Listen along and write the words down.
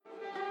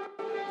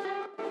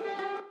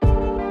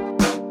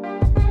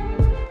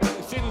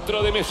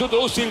Centro de Mesut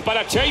Özil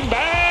para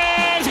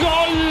Chambers.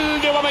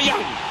 Gol de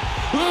Aubameyang.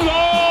 ¡Gol!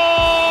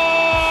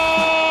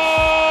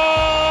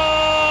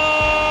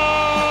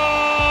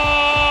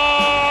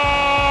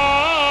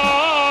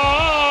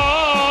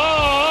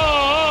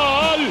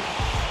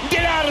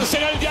 Del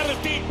Arsenal de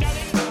Argentina.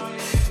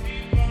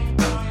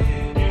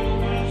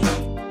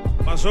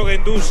 Pasó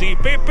Guendouzi,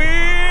 Pepe.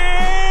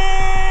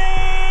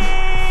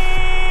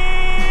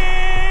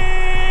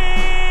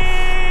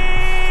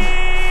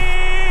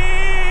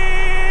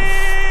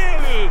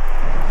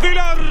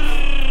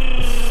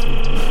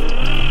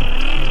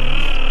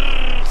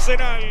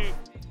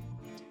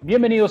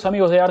 Bienvenidos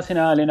amigos de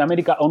Arsenal en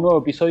América a un nuevo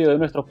episodio de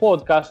nuestro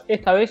podcast,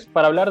 esta vez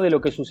para hablar de lo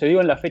que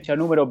sucedió en la fecha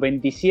número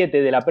 27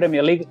 de la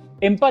Premier League.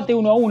 Empate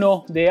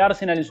 1-1 de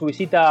Arsenal en su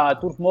visita a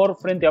Turf Moor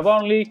frente a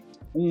Burnley,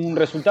 un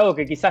resultado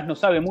que quizás nos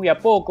sabe muy a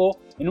poco,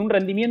 en un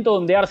rendimiento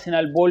donde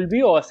Arsenal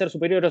volvió a ser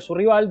superior a su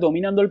rival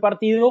dominando el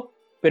partido,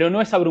 pero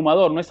no es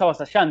abrumador, no es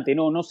avasallante,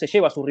 no se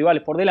lleva a sus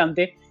rivales por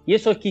delante, y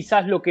eso es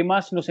quizás lo que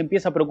más nos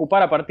empieza a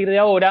preocupar a partir de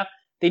ahora,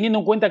 teniendo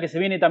en cuenta que se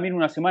viene también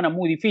una semana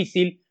muy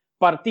difícil,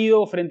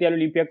 partido frente al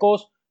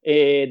Olympiacos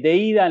de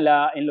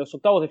ida en los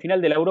octavos de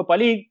final de la Europa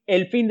League.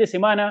 El fin de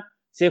semana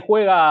se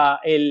juega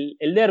el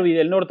derbi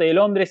del norte de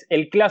Londres,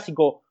 el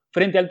clásico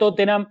frente al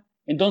Tottenham.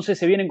 Entonces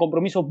se vienen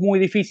compromisos muy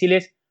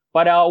difíciles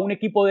para un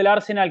equipo del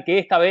Arsenal que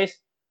esta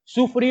vez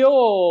sufrió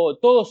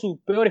todos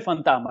sus peores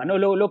fantasmas, ¿no?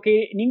 Lo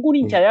que ningún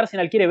hincha de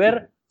Arsenal quiere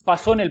ver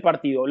pasó en el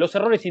partido. Los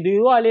errores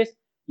individuales,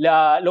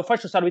 los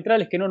fallos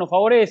arbitrales que no nos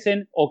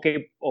favorecen o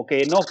que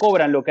no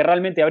cobran lo que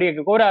realmente habría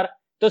que cobrar.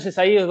 Entonces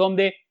ahí es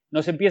donde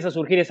nos empieza a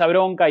surgir esa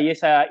bronca y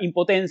esa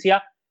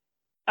impotencia.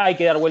 Hay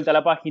que dar vuelta a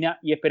la página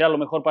y esperar lo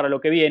mejor para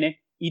lo que viene.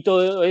 Y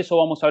todo eso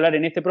vamos a hablar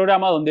en este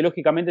programa, donde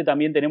lógicamente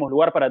también tenemos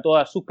lugar para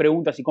todas sus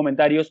preguntas y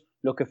comentarios,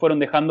 los que fueron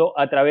dejando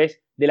a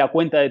través de la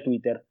cuenta de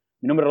Twitter.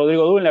 Mi nombre es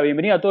Rodrigo Duen, la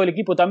bienvenida a todo el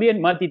equipo también.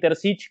 Mati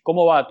Terzic,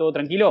 ¿cómo va? ¿Todo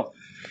tranquilo?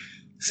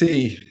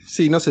 Sí,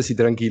 no sé si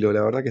tranquilo,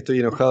 la verdad que estoy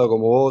enojado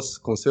como vos.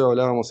 Con Seba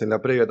hablábamos en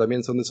la previa,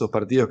 también son de esos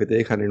partidos que te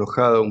dejan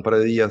enojado un par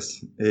de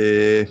días.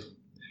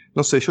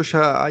 No sé,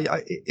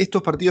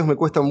 estos partidos me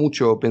cuesta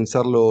mucho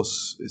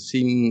pensarlos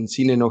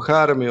sin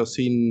enojarme o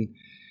sin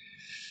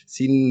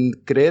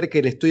creer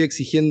que le estoy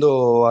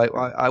exigiendo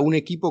a un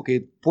equipo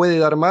que puede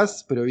dar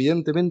más, pero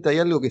evidentemente hay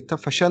algo que está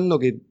fallando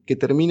que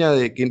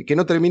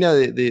no termina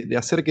de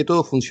hacer que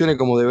todo funcione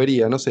como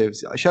debería. No sé,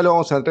 ya lo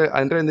vamos a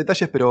entrar en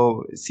detalles,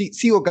 pero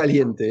sigo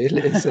caliente,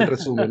 es el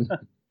resumen.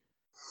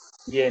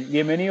 Bien,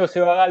 bienvenido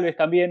Seba Galvez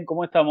también,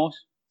 ¿cómo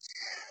estamos?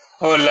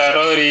 Hola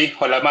Rodri,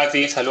 hola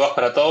Mati, saludos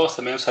para todos,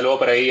 también un saludo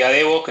para ahí a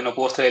Debo, que no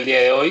pudo estar el día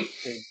de hoy.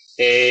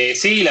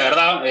 Sí, la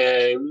verdad,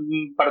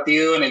 un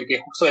partido en el que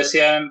justo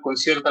decían,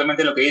 coincido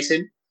totalmente en lo que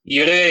dicen, y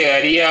yo le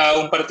agregaría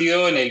un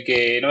partido en el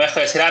que no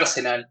deja de ser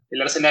Arsenal.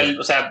 El Arsenal,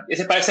 o sea,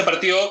 para ese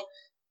partido,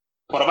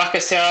 por más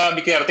que sea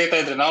Mikel Arteta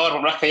el entrenador,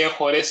 por más que haya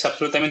jugadores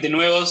absolutamente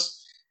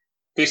nuevos,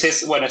 tú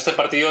dices, bueno, estos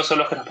partidos son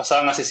los que nos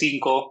pasaban hace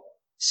 5,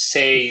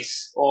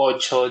 6,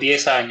 8,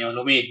 10 años,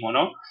 lo mismo,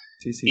 ¿no?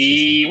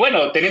 Sí.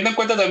 Bueno, teniendo en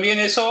cuenta también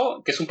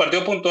eso, que es un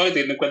partido puntual, y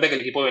teniendo en cuenta que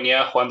el equipo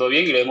venía jugando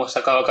bien y lo hemos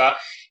sacado acá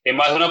en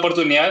más de una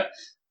oportunidad,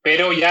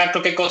 pero ya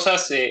creo que hay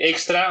cosas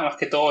extra, más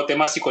que todo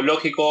temas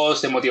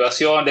psicológicos, de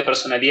motivación, de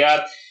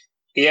personalidad,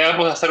 que ya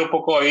vamos a estar un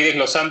poco ahí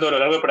desglosando a lo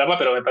largo del programa,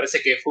 pero me parece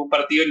que fue un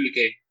partido en el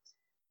que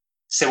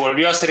se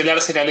volvió a hacer el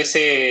Arsenal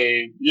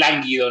ese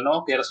lánguido,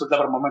 ¿no? Que resulta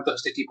por momentos de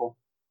este equipo.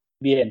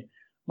 Bien,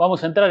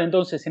 vamos a entrar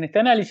entonces en este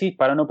análisis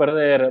para no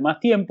perder más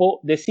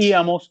tiempo.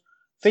 Decíamos,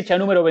 fecha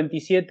número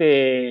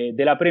 27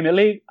 de la Premier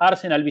League,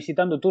 Arsenal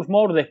visitando Turf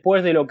Moor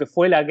después de lo que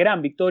fue la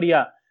gran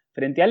victoria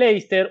frente a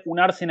Leicester, un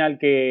Arsenal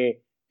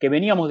que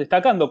veníamos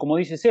destacando, como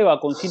dice Seba,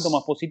 con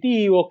síntomas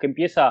positivos, que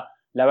empieza,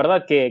 la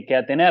verdad, que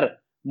a tener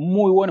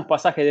muy buenos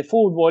pasajes de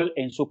fútbol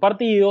en sus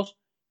partidos,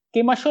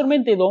 que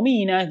mayormente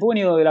domina, es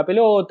dueño de la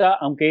pelota,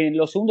 aunque en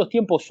los segundos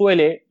tiempos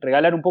suele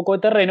regalar un poco de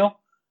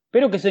terreno,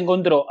 pero que se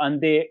encontró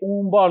ante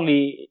un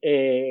Burnley,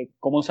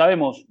 como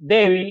sabemos,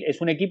 débil.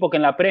 Es un equipo que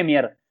en la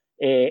Premier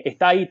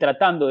está ahí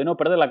tratando de no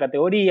perder la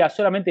categoría,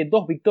 solamente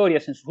 2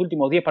 victorias en sus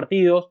últimos 10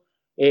 partidos,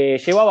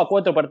 llevaba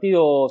 4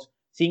 partidos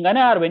sin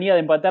ganar, venía de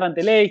empatar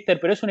ante Leicester,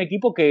 pero es un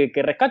equipo que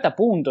rescata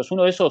puntos,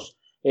 uno de esos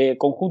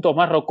conjuntos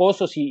más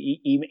rocosos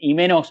y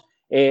menos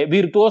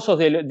virtuosos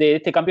de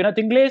este campeonato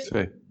inglés, sí.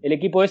 El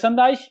equipo de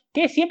Sandage,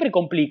 que siempre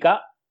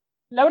complica.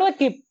 La verdad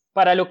que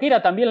para lo que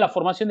era también la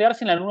formación de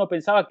Arsenal, uno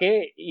pensaba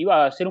que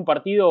iba a ser un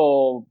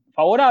partido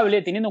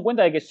favorable, teniendo en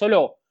cuenta de que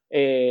solo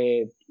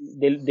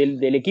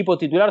del equipo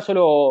titular,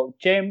 solo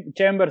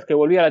Chambers, que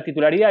volvía a la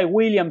titularidad, y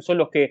Williams son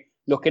los que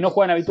no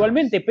juegan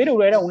habitualmente,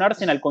 pero era un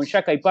Arsenal con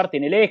Xhaka y Partey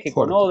en el eje,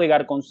 con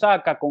Odegaard, con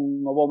Saka,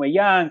 con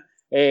Aubameyang,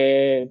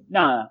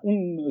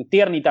 un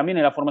Tierney también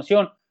en la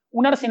formación.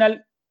 Un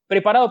Arsenal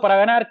preparado para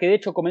ganar, que de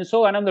hecho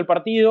comenzó ganando el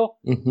partido,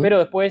 pero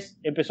después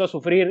empezó a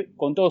sufrir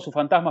con todos sus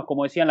fantasmas,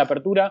 como decía en la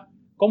apertura.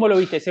 ¿Cómo lo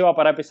viste, Seba,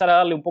 para empezar a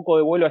darle un poco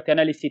de vuelo a este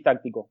análisis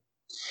táctico?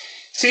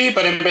 Sí,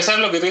 para empezar,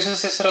 lo que tú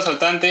dices es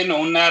resaltante, ¿no?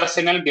 Un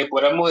Arsenal que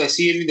podamos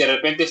decir de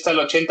repente está al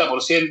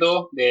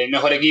 80% del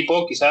mejor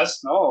equipo,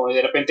 quizás, ¿no? O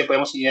de repente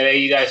podemos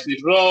ir a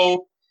Smith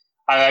Rowe,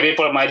 a Gabriel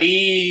por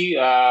Marí,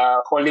 a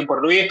Holding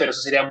por Luis, pero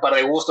eso sería un par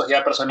de gustos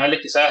ya personales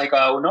quizás de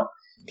cada uno.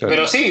 Claro.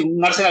 Pero sí,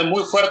 un Arsenal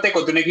muy fuerte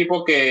contra un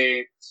equipo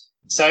que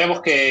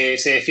sabemos que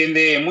se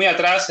defiende muy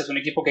atrás, es un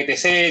equipo que te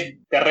cede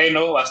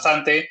terreno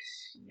bastante,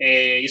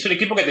 y es un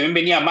equipo que también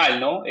venía mal,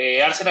 ¿no?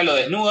 Arsenal lo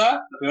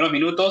desnuda los primeros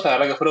minutos, la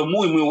verdad que fueron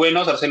muy, muy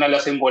buenos. Arsenal le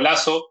hace un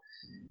golazo,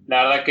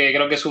 la verdad que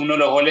creo que es uno de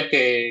los goles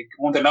que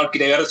un entrenador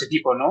quiere ver de ese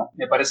equipo, ¿no?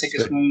 Me parece que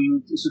Sí.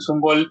 es un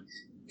gol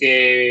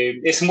que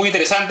es muy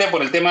interesante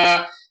por el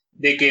tema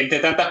de que entre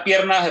tantas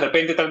piernas, de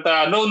repente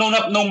no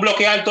un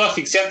bloque alto,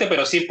 asfixiante,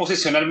 pero sí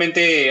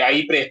posicionalmente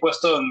ahí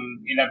predispuesto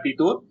en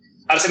amplitud.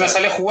 Arsenal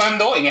sale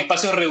jugando en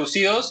espacios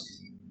reducidos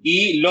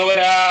y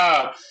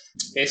logra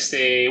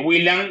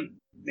Willian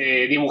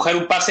dibujar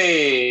un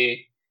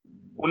pase,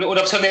 una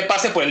opción de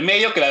pase por el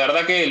medio, que la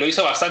verdad que lo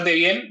hizo bastante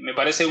bien. Me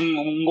parece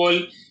un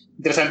gol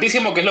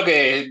interesantísimo, que es lo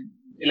que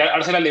el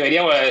Arsenal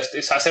debería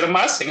hacer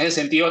más, en ese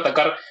sentido,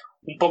 atacar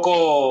un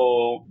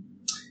poco,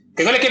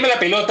 que no le queme la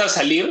pelota al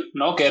salir,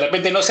 ¿no? Que de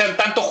repente no sean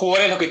tantos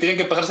jugadores los que tienen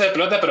que pasarse de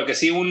pelota, pero que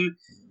sí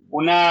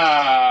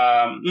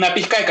una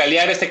pizca de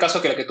calidad, en este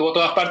caso, que la que tuvo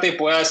todas partes, y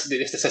puedas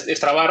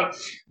destrabar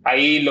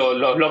ahí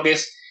los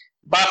bloques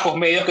bajos,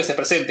 medios que se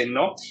presenten,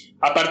 ¿no?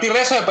 A partir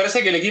de eso, me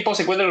parece que el equipo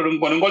se encuentra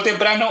con un gol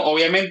temprano,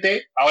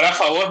 obviamente, ahora a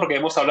favor, porque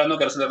hemos hablando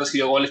que Arsenal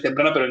recibió goles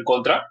temprano, pero en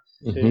contra.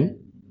 Uh-huh.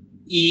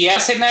 Y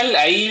Arsenal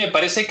ahí me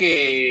parece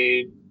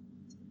que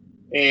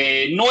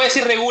no es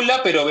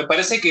irregular, pero me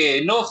parece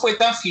que no fue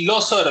tan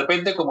filoso de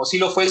repente como sí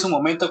lo fue en su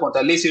momento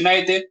contra el Leeds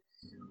United,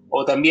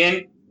 o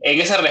también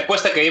en esa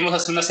respuesta que vimos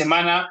hace una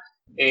semana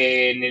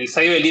en el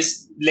estadio de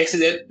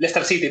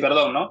Leicester City,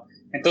 perdón, ¿no?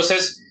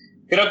 Entonces,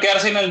 creo que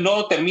Arsenal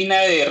no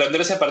termina de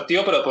render ese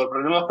partido, pero por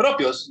problemas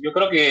propios. Yo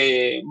creo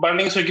que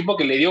Burnley es un equipo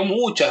que le dio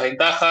muchas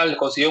ventajas, le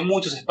consiguió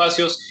muchos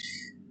espacios.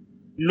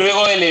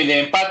 Luego del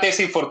empate,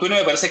 ese infortunio,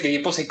 me parece que el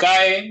equipo se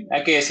cae,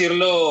 hay que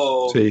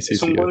decirlo. Sí,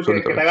 es un gol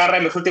que te agarra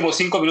en los últimos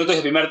 5 minutos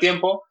del primer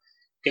tiempo,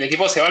 que el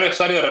equipo se va al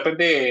vestuario de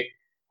repente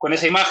con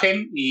esa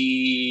imagen.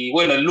 Y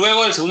bueno,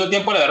 luego del segundo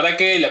tiempo, la verdad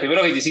que los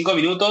primeros 25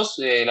 minutos,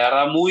 la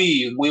verdad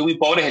muy, muy, muy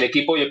pobres del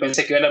equipo. Yo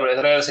pensé que iban a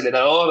aprovechar el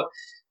acelerador,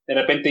 de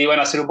repente iban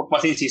a ser un poco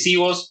más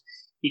incisivos,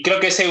 y creo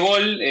que ese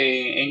gol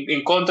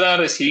en contra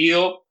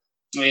recibido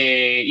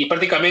y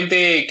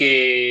prácticamente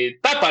que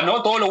tapa,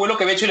 ¿no?, todo lo bueno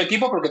que había hecho el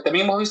equipo, porque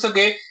también hemos visto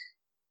que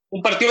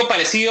un partido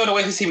parecido, no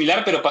voy a decir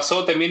similar, pero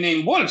pasó también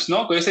en Wolves,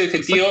 ¿no? Con ese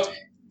sentido,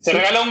 se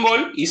regala un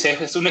gol y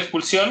es una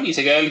expulsión y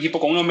se queda el equipo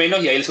con uno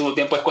menos, y ahí el segundo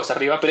tiempo es cuesta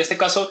arriba. Pero en este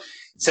caso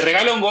se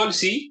regala un gol,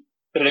 sí,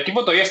 pero el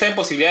equipo todavía está en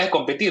posibilidades de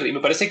competir, y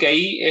me parece que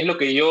ahí es lo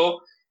que yo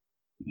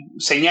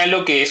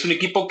señalo, que es un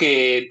equipo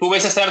que tú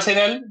ves a este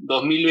Arsenal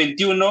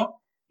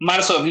 2021,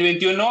 marzo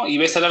 2021, y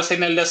ves al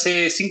Arsenal de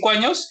hace 5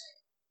 años,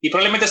 y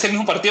probablemente es el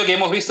mismo partido que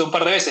hemos visto un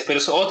par de veces, pero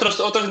son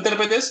otros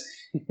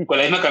intérpretes con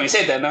la misma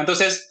camiseta, ¿no?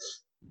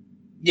 Entonces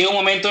llega un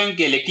momento en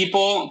que el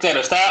equipo, claro,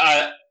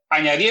 está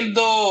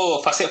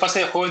añadiendo fase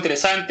de juego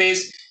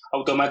interesantes,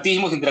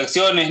 automatismos,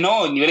 interacciones,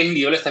 ¿no?, niveles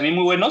individuales también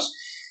muy buenos,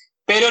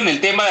 pero en el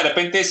tema de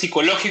repente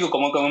psicológico,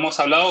 como hemos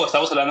hablado,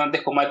 estábamos hablando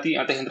antes con Mati,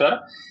 antes de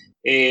entrar,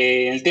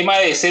 el tema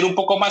de ser un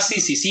poco más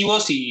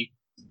incisivos y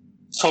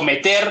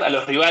someter a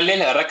los rivales,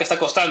 la verdad que está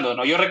costando,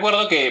 ¿no? Yo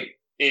recuerdo que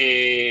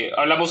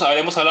habremos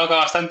hablado acá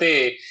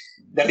bastante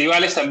de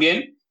rivales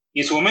también,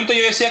 y en su momento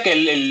yo decía que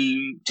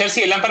el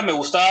Chelsea de Lampard me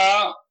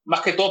gustaba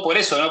más que todo por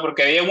eso, ¿no?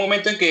 Porque había un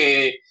momento en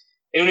que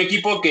era un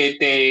equipo que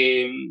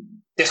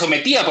te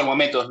sometía por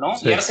momentos, ¿no?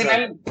 Sí, y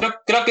Arsenal,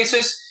 claro. creo que eso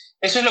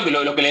es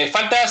lo que le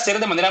falta hacer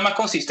de manera más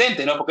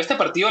consistente, ¿no? Porque este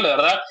partido, la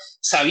verdad,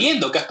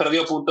 sabiendo que has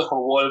perdido puntos con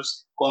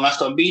Wolves, con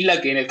Aston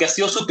Villa, que en el que has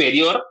sido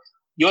superior,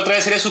 y otra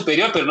vez eres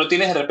superior, pero no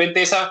tienes de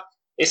repente esa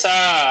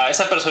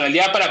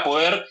personalidad para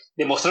poder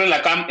demostrar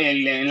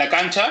en la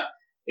cancha,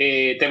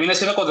 termina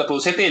siendo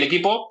contraproducente, y el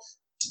equipo,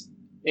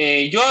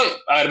 yo,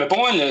 a ver, me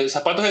pongo en los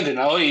zapatos del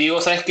entrenador y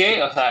digo, ¿sabes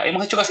qué? O sea,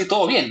 hemos hecho casi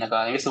todo bien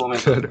acá en este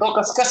momento. Claro.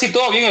 Casi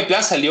todo bien, el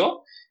plan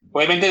salió,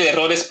 obviamente de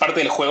errores parte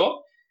del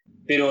juego,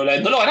 pero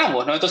no lo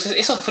ganamos, ¿no? Entonces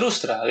eso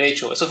frustra, de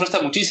hecho, eso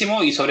frustra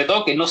muchísimo, y sobre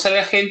todo que no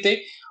salga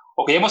gente,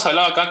 o que ya hemos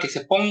hablado acá, que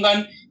se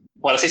pongan,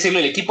 por así decirlo,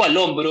 el equipo al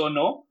hombro,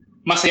 ¿no?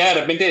 Más allá de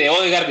repente de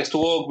Odegaard, que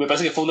estuvo, me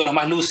parece que fue uno de los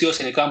más lucios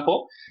en el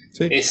campo.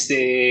 Sí.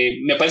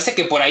 Me parece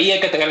que por ahí hay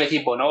que atacar al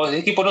equipo, ¿no? El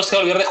equipo no se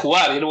va a olvidar de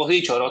jugar, ya lo hemos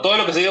dicho, ¿no? Todo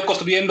lo que se ha ido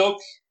construyendo,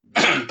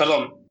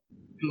 perdón,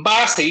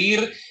 va a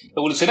seguir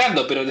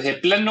evolucionando, pero desde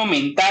el plano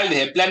mental,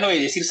 desde el plano de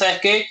decir, ¿sabes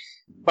qué?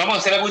 Vamos a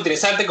hacer algo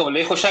interesante, como le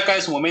dijo Xhaka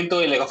en su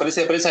momento en la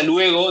conferencia de prensa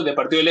luego del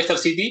partido de Leicester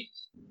City.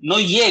 No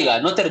llega,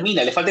 no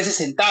termina, le falta ese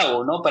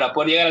centavo, ¿no?, para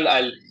poder llegar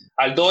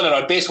al dólar o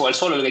al peso o al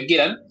sol, lo que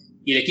quieran,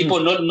 y el equipo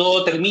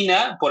no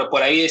termina,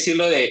 por ahí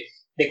decirlo, de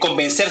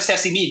convencerse a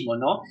sí mismo,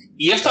 ¿no?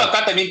 Y esto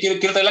acá también quiero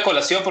traer la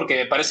colación, porque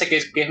me parece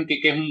que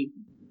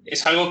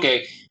es algo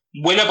que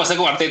vuelve a pasar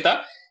con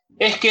Arteta.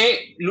 es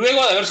que luego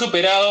de haber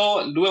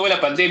superado, luego de la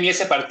pandemia,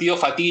 ese partido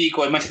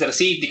fatídico del Manchester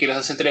City, que los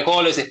hacen 3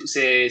 goles,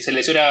 se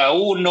lesiona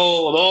uno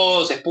o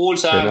dos, se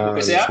expulsa, lo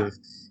que sea. Sí.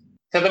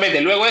 Exactamente,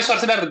 luego de eso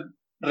Arsenal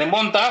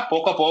remonta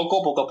poco a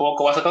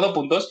poco, va sacando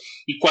puntos,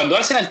 y cuando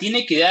Arsenal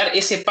tiene que dar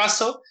ese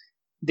paso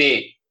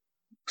de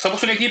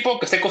somos un equipo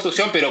que está en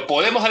construcción, pero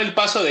podemos dar el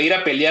paso de ir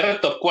a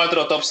pelear top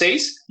 4 o top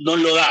 6, no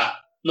lo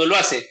da, no lo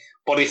hace,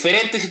 por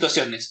diferentes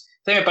situaciones.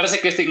 Entonces me parece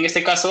que en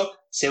este caso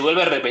se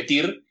vuelve a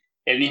repetir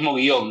el mismo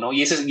guión, ¿no?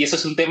 Y eso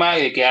es un tema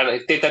de que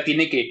Arteta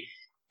tiene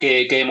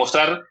que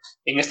demostrar,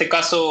 en este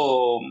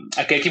caso,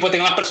 a que el equipo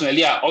tenga más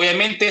personalidad.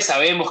 Obviamente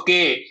sabemos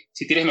que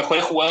si tienes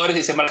mejores jugadores,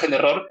 ese margen de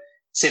error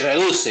se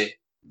reduce.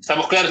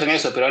 Estamos claros en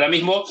eso, pero ahora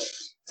mismo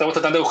estamos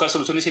tratando de buscar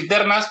soluciones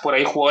internas, por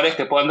ahí jugadores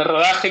que puedan dar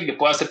rodaje, que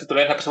puedan ser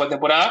titulares la próxima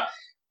temporada,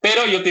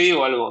 pero yo te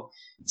digo algo,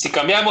 si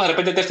cambiamos de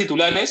repente 3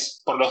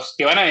 titulares, por los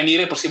que van a venir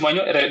el próximo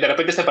año, de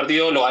repente este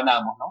partido lo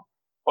ganamos, ¿no?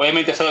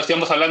 Obviamente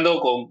estamos hablando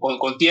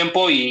con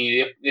tiempo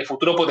y de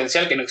futuro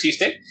potencial que no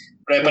existe,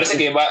 pero me parece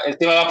que el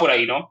tema va por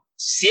ahí, ¿no?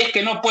 Si es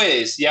que no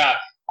puedes ya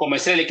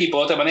convencer al equipo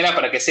de otra manera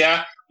para que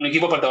sea un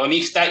equipo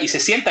protagonista y se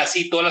sienta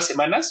así todas las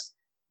semanas,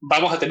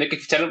 vamos a tener que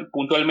fichar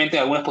puntualmente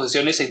en algunas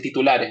posiciones en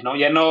titulares, ¿no?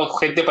 Ya no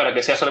gente para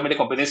que sea solamente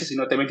competencia,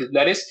 sino también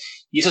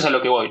titulares, y eso es a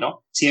lo que voy,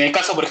 ¿no? Si en el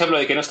caso, por ejemplo,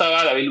 de que no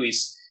estaba David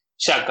Luiz,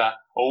 Xhaka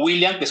o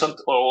William, que son,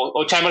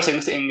 o Chambers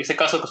en este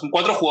caso, que son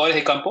 4 jugadores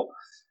de campo,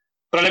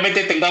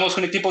 probablemente tengamos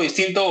un equipo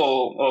distinto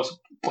o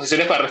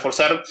posiciones para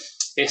reforzar,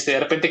 de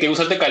repente que un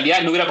salto de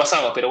calidad no hubiera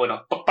pasado, pero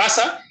bueno,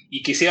 pasa,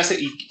 y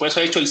por eso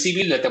ha hecho el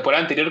Civil la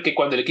temporada anterior, que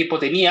cuando el equipo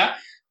tenía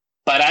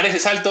para dar ese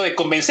salto de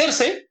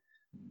convencerse,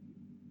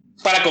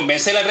 para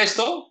convencer al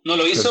resto, no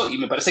lo hizo, y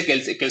me parece que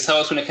el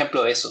sábado es un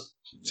ejemplo de eso.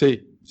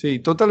 Sí,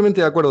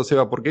 totalmente de acuerdo,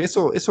 Seba, porque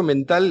eso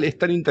mental es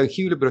tan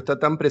intangible, pero está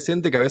tan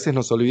presente que a veces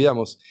nos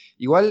olvidamos.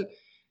 Igual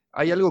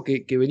hay algo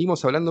que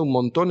venimos hablando un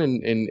montón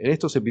en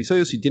estos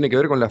episodios y tiene que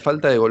ver con la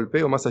falta de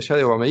golpeo más allá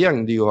de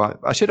Aubameyang. Digo,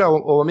 ayer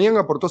Aubameyang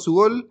aportó su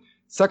gol,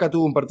 Saka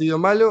tuvo un partido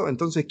malo,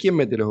 entonces ¿quién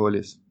mete los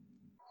goles?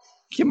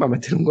 ¿Quién va a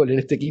meter un gol en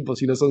este equipo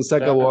si no son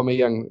Saka o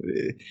Aubameyang?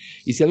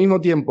 Y si al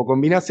mismo tiempo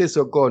combinás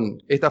eso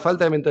con esta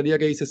falta de mentalidad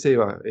que dice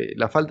Seba,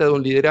 la falta de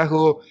un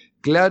liderazgo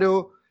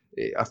claro,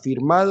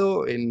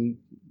 afirmado,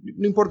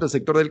 no importa el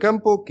sector del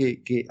campo,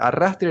 que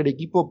arrastre al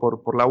equipo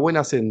por la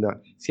buena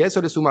senda. Si a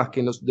eso le sumás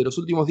que de los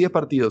últimos 10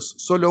 partidos,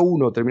 solo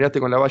uno terminaste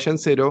con la valla en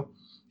 0,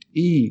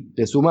 y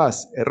le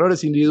sumás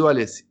errores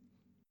individuales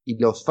y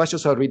los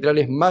fallos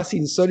arbitrales más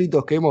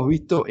insólitos que hemos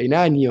visto en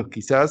años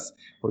quizás,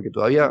 porque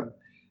todavía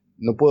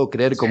no puedo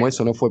creer cómo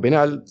eso no fue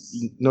penal,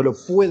 no lo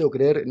puedo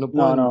creer, no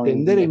puedo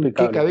entender en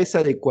qué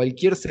cabeza de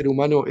cualquier ser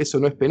humano eso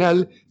no es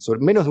penal,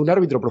 menos de un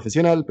árbitro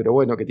profesional, pero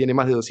bueno, que tiene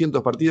más de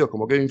 200 partidos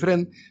como Kevin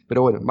Friend,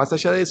 pero bueno, más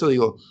allá de eso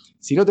digo,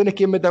 si no tenés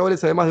quien meta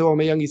goles además de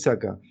Aubameyang y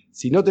Saka,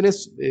 si no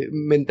tenés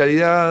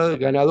mentalidad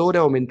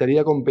ganadora o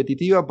mentalidad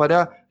competitiva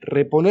para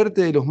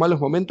reponerte de los malos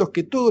momentos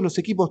que todos los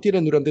equipos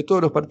tienen durante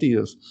todos los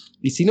partidos,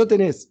 y si no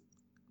tenés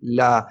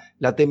la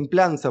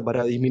templanza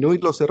para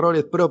disminuir los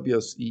errores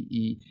propios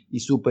y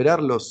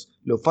superar los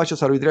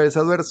fallos arbitrales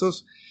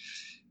adversos,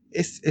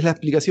 es la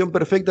explicación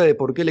perfecta de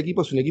por qué el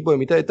equipo es un equipo de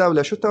mitad de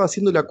tabla. Yo estaba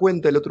haciendo la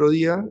cuenta el otro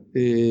día,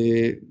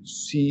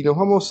 si nos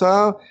vamos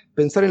a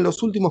pensar en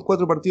los últimos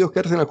 4 partidos que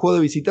Arsenal jugó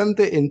de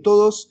visitante, en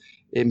todos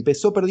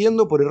empezó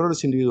perdiendo por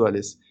errores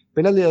individuales.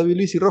 Penal de David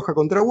Luiz y roja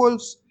contra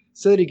Wolves,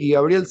 Cedric y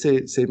Gabriel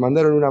se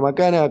mandaron una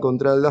macana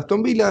contra el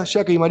Aston Villa,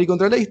 Xhaka y Mari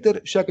contra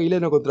Leicester, Xhaka y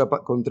Leno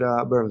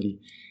contra Burnley.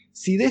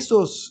 Si de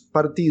esos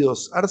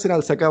partidos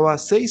Arsenal sacaba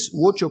 6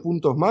 u 8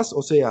 puntos más,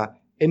 o sea,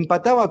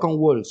 empataba con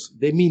Wolves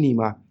de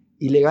mínima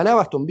y le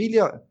ganaba a Aston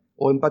Villa,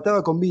 o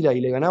empataba con Villa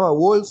y le ganaba a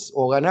Wolves,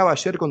 o ganaba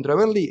ayer contra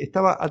Burnley,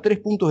 estaba a 3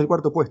 puntos del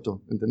cuarto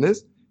puesto,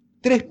 ¿entendés?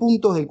 3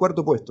 puntos del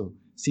cuarto puesto.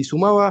 Si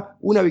sumaba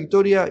una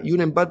victoria y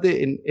un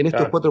empate en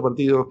estos 4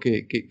 partidos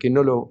que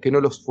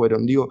no los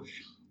fueron. Digo,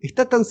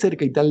 está tan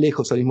cerca y tan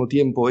lejos al mismo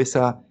tiempo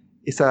esa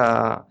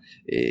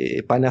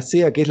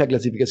panacea que es la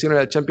clasificación a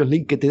la Champions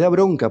League, que te da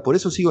bronca. Por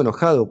eso sigo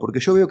enojado,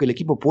 porque yo veo que el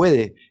equipo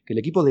puede, que el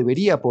equipo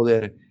debería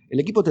poder. El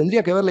equipo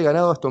tendría que haberle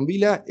ganado a Aston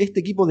Villa, este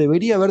equipo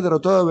debería haber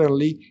derrotado a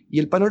Burnley, y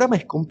el panorama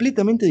es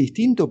completamente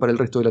distinto para el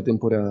resto de la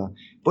temporada.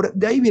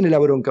 De ahí viene la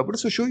bronca. Por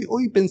eso yo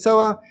hoy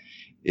pensaba,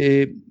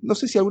 no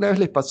sé si alguna vez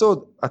les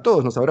pasó, a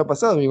todos nos habrá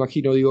pasado, me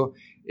imagino, digo,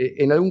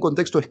 en algún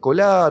contexto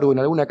escolar o en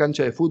alguna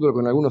cancha de fútbol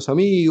con algunos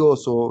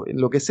amigos o en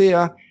lo que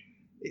sea,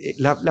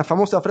 la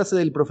famosa frase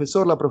del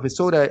profesor, la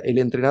profesora, el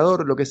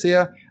entrenador, lo que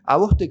sea: a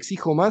vos te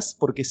exijo más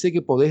porque sé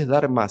que podés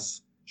dar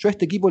más. Yo a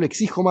este equipo le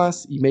exijo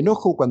más y me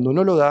enojo cuando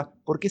no lo da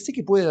porque sé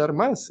que puede dar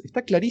más.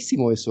 Está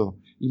clarísimo eso.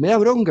 Y me da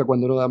bronca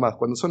cuando no da más,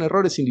 cuando son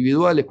errores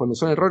individuales, cuando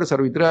son errores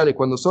arbitrales,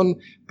 cuando son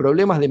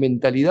problemas de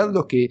mentalidad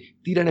los que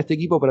tiran a este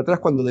equipo para atrás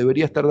cuando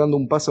debería estar dando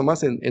un paso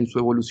más en su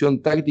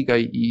evolución táctica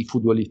y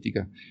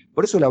futbolística.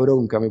 Por eso la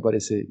bronca, me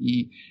parece.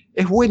 Y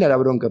es buena la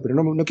bronca, pero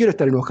no quiero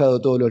estar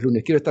enojado todos los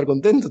lunes, quiero estar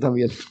contento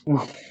también.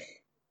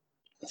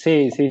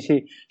 Sí.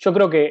 Yo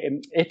creo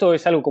que esto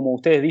es algo, como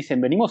ustedes dicen,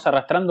 venimos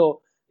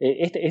arrastrando,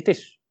 este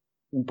es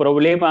un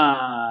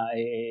problema,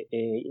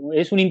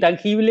 es un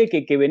intangible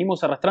que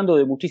venimos arrastrando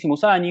de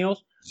muchísimos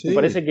años. Sí. Me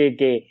parece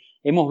que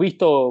hemos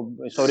visto,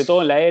 sobre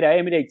todo en la era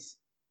Emirates,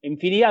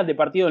 infinidad de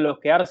partidos en los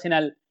que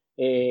Arsenal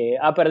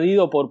ha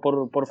perdido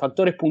por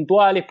factores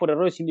puntuales, por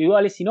errores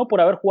individuales, sino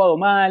por haber jugado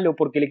mal o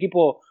porque el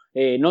equipo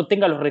no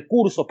tenga los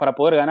recursos para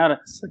poder ganar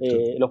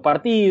los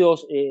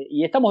partidos.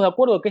 Y estamos de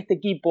acuerdo que este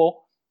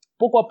equipo,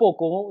 poco a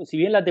poco, si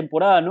bien la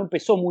temporada no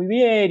empezó muy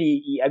bien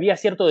y había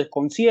cierto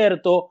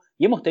desconcierto,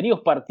 y hemos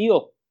tenido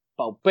partidos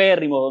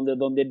paupérrimos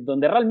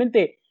donde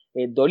realmente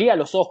dolía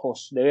los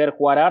ojos de ver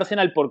jugar a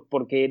Arsenal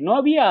porque no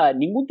había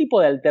ningún tipo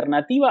de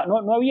alternativa,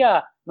 no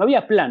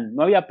había plan.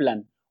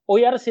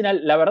 Hoy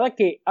Arsenal, la verdad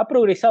que ha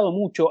progresado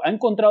mucho, ha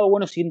encontrado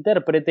buenos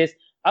intérpretes,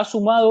 ha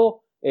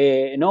sumado,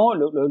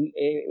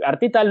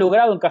 Arteta ha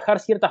logrado encajar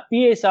ciertas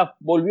piezas,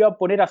 volvió a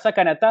poner a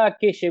Saka en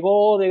ataque,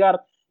 llegó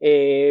Odegaard,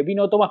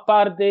 vino Thomas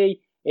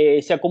Partey,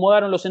 se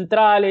acomodaron los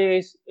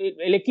centrales,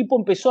 el equipo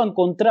empezó a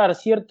encontrar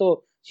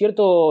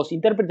ciertos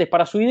intérpretes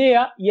para su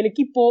idea y el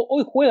equipo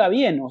hoy juega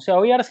bien. O sea,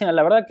 hoy Arsenal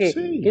la verdad que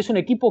es un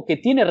equipo que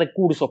tiene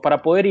recursos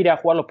para poder ir a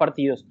jugar los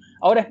partidos.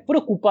 Ahora es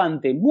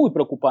preocupante, muy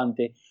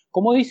preocupante,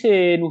 como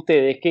dicen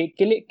ustedes,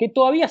 que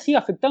todavía sigue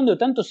afectando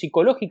tanto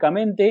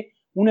psicológicamente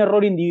un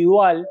error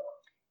individual.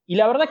 Y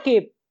la verdad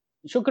que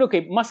yo creo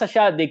que más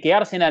allá de que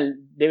Arsenal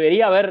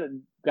debería haber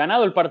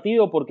ganado el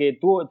partido porque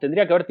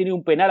tendría que haber tenido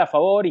un penal a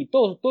favor y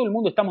todo el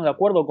mundo estamos de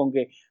acuerdo con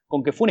que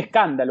fue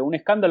un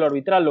escándalo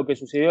arbitral lo que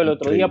sucedió el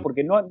otro día,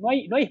 porque no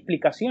hay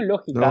explicación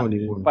lógica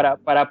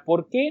para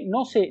por qué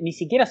ni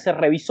siquiera se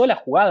revisó la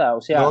jugada.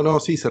 O sea,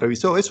 sí, se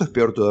revisó, eso es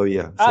peor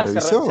todavía.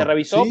 Se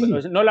revisó, sí.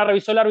 Pero no la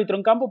revisó el árbitro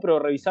en campo, pero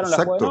revisaron la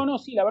jugada.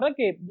 Sí, la verdad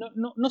que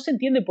no se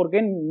entiende por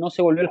qué no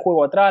se volvió el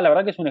juego atrás, la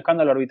verdad que es un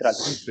escándalo arbitral.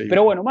 Sí.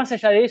 Pero bueno, más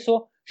allá de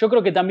eso, yo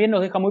creo que también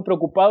nos deja muy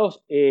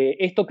preocupados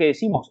esto que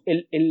decimos,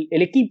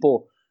 el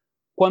equipo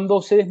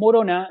cuando se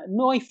desmorona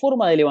no hay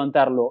forma de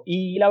levantarlo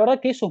y la verdad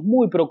que eso es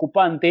muy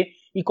preocupante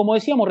y como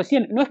decíamos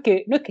recién, no es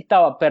que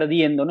estaba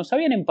perdiendo, nos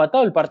habían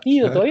empatado el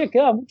partido, todavía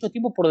quedaba mucho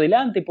tiempo por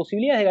delante,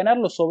 posibilidades de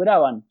ganarlo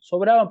sobraban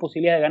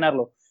posibilidades de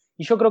ganarlo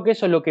y yo creo que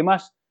eso es lo que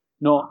más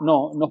nos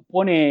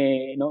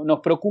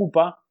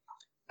preocupa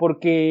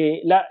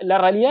porque la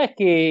realidad es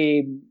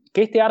que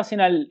este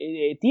Arsenal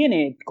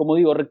tiene, como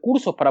digo,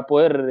 recursos para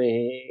poder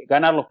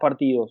ganar los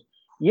partidos.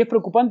 Y es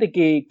preocupante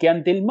que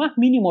ante el más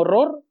mínimo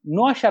error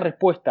no haya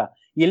respuesta.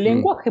 Y el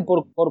lenguaje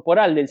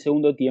corporal del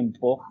segundo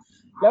tiempo,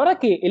 la verdad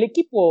que el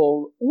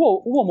equipo,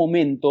 hubo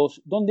momentos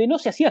donde no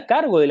se hacía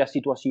cargo de la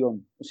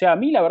situación. O sea, a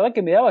mí la verdad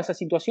que me daba esa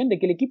situación de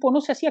que el equipo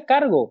no se hacía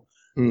cargo.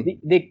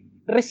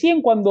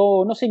 Recién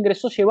cuando no se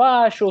ingresó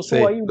Ceballos,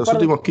 hubo ahí un los par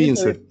últimos de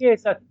 15.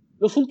 piezas,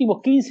 los últimos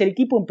 15 el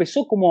equipo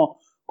empezó como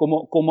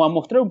a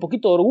mostrar un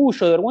poquito de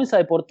orgullo, de vergüenza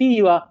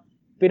deportiva,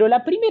 pero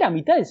la primera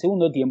mitad del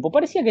segundo tiempo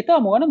parecía que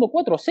estábamos ganando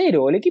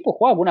 4-0, el equipo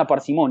jugaba con una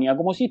parsimonia,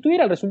 como si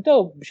estuviera el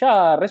resultado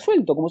ya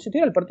resuelto, como si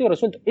estuviera el partido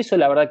resuelto. Eso es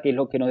la verdad que es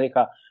lo que nos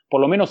deja, por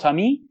lo menos a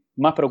mí,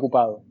 más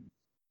preocupado.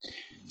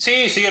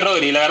 Sí,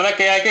 Rodri, la verdad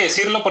que hay que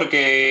decirlo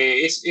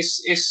porque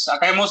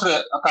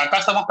acá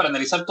estamos para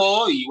analizar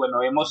todo y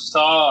bueno, hemos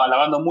estado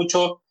alabando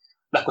mucho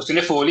las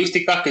cuestiones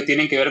futbolísticas que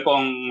tienen que ver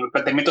con los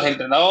planteamientos del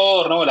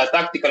entrenador, ¿no? La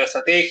táctica, la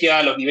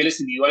estrategia, los niveles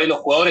individuales de los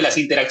jugadores, las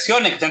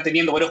interacciones que están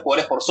teniendo varios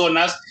jugadores por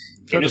zonas,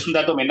 que no es un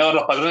dato menor,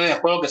 los patrones de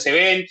juego que se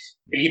ven,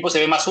 el equipo se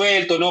ve más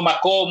suelto, ¿no? Más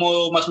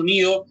cómodo, más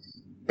unido,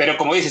 pero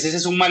como dices, ese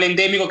es un mal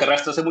endémico que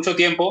arrastra hace mucho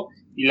tiempo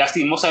y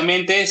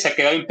lastimosamente se ha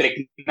quedado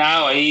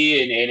impregnado ahí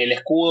en el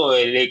escudo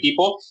del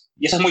equipo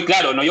y eso es muy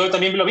claro, ¿no? Yo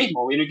también vi lo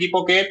mismo, vi un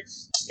equipo que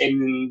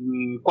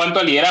en cuanto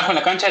al liderazgo en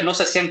la cancha no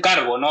se hacían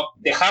cargo, ¿no?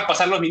 Dejaba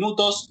pasar los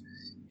minutos.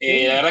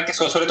 La verdad que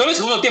sobre todo en el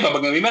segundo tiempo,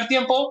 porque en el primer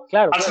tiempo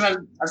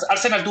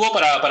Arsenal tuvo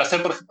para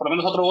hacer por lo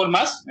menos otro gol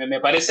más, me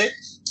parece,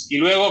 y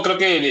luego creo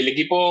que el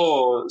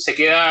equipo se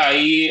queda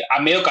ahí a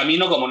medio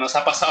camino como nos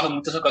ha pasado en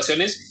muchas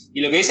ocasiones,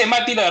 y lo que dice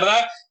Mati, la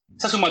verdad,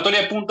 esa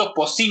sumatoria de puntos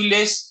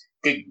posibles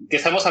que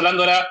estamos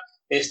hablando ahora,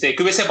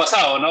 que hubiese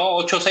pasado, ¿no?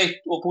 8 o 6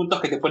 puntos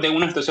que te ponen en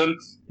una situación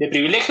de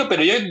privilegio,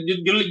 pero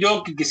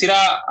yo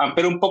quisiera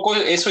ampliar un poco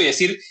eso y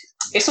decir,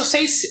 esos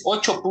 6,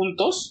 8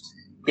 puntos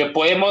que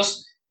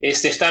podemos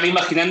estar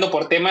imaginando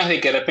por temas de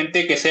que de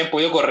repente que se han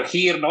podido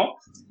corregir, ¿no?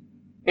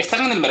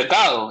 Están en el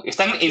mercado,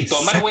 están en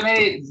tomar buenas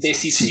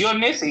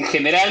decisiones en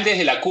general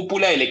desde la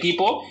cúpula del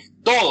equipo,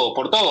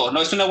 por todo,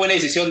 ¿no? Es una buena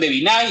decisión de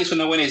Vinay, es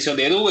una buena decisión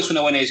de Edu, es una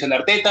buena decisión de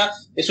Arteta,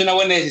 es una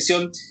buena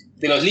decisión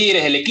de los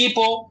líderes del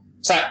equipo. O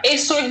sea,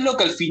 eso es lo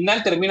que al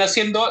final termina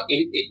siendo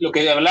lo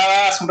que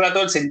hablaba hace un rato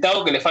del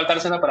centavo que le falta a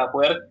Arsenal para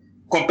poder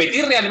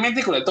competir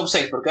realmente con el top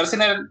 6, porque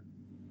Arsenal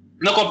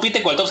no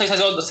compite con el top 6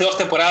 hace 2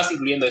 temporadas,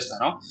 incluyendo esta,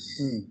 ¿no?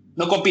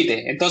 No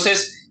compite.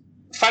 Entonces,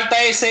 falta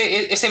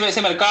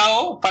ese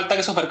mercado, faltan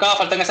esos mercados,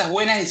 faltan esas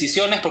buenas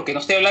decisiones, porque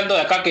no estoy hablando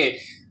de acá que,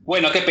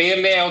 bueno, hay que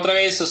pedirle otra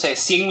vez,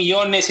 100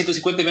 millones,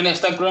 150 millones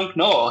de Stan Kroenke.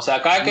 No, o sea,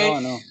 acá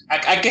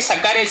hay que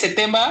sacar ese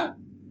tema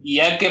y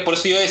por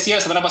eso yo decía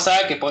la semana pasada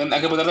que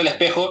hay que ponerle el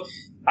espejo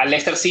al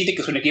Leicester City,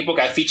 que es un equipo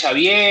que ficha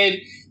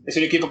bien, es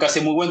un equipo que hace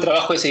muy buen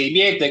trabajo de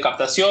seguimiento, de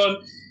captación.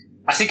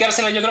 Así que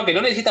Arsenal yo creo que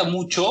no necesita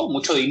mucho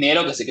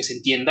dinero, que se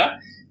entienda,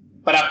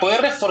 para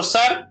poder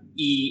reforzar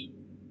y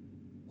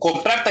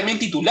comprar también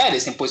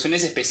titulares en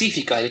posiciones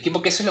específicas del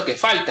equipo, que eso es lo que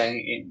falta,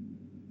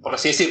 por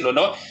así decirlo,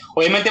 ¿no?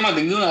 Obviamente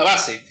manteniendo una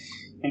base.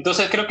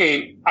 Entonces creo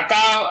que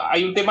acá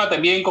hay un tema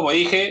también, como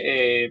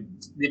dije,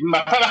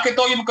 más que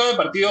todo yo me quedo de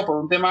partido por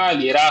un tema de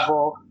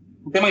liderazgo,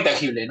 un tema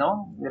intangible,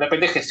 ¿no? De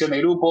repente gestión de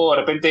grupo, de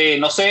repente,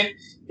 no sé,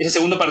 ese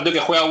segundo partido que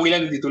juega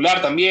Willian de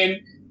titular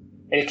también,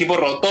 el equipo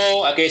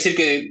rotó, hay que decir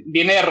que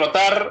viene a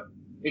rotar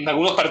en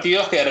algunos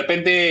partidos que de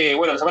repente,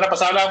 bueno, la semana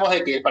pasada hablábamos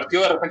de que el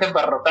partido de repente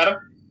para rotar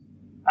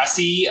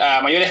así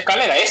a mayor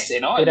escala era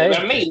 ¿no? Era el de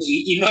Burnley,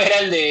 y no era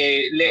el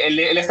de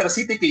Leicester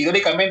City, que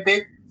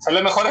irónicamente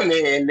salió mejor el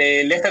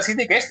de Leicester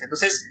City que este.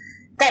 Entonces,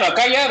 claro,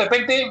 acá ya de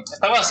repente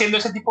estaba haciendo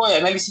ese tipo de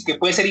análisis que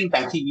puede ser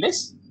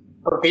intangibles,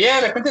 porque ya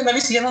de repente el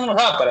análisis ya no nos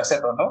daba para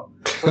hacerlo, ¿no?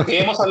 Porque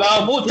hemos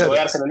hablado mucho de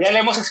Arsenal, ya le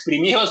hemos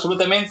exprimido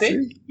absolutamente,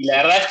 sí. Y la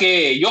verdad es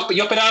que yo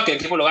esperaba que el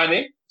equipo lo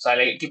gane. O sea,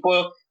 el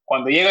equipo,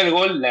 cuando llega el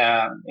gol,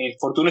 el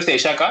fortuna de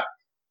Xhaka,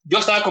 yo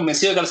estaba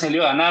convencido de que Arsenal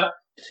iba a ganar.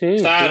 Sí.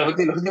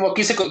 Los últimos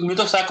 15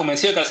 minutos estaba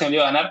convencido de que Arsenal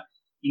iba a ganar,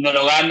 y no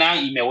lo gana,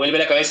 y me vuelve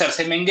a la cabeza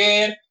Arsène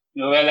Wenger,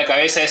 me vuelve a la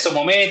cabeza esos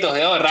momentos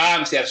de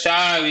Ramsey,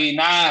 Xavi,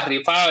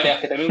 Nasri, Fábregas,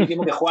 que también un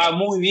equipo que jugaba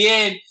muy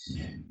bien,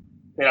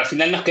 pero al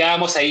final nos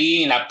quedábamos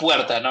ahí en la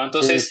puerta, ¿no?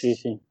 Entonces...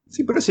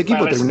 Sí, pero ese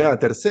equipo terminaba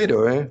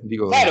tercero,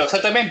 Digo, claro,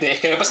 exactamente.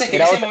 Es que lo que pasa es que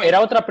era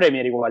otra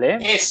Premier igual,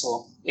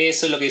 Eso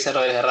es lo que dice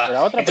Rodríguez,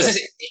 verdad.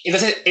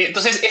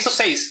 Entonces,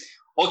 esos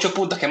 8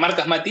 puntos que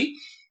marcas, Mati,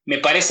 me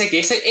parece que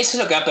eso es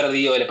lo que ha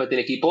perdido el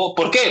equipo.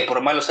 ¿Por qué?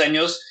 Por malos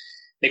años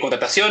de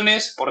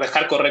contrataciones, por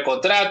dejar correr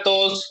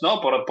contratos, ¿no?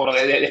 Por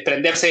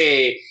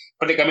desprenderse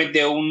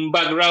prácticamente un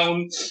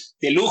background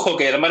de lujo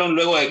que armaron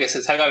luego de que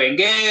se salga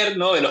Wenger,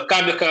 ¿no? De los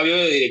cambios que ha habido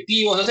de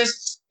directivos.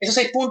 Entonces, esos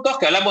 6 puntos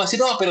que hablamos de decir,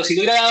 no, pero si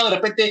le hubiera dado de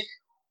repente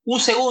un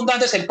segundo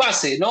antes el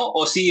pase, ¿no?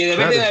 O si de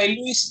repente David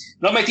Luiz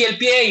no metía el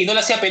pie y no le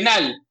hacía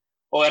penal,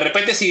 o de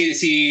repente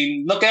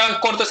si no quedaba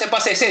corto ese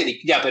pase de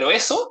Cedric, ya, pero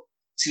eso,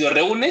 si lo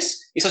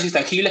reúnes, esos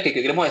intangibles que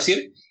queremos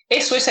decir,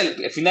 eso es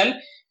al final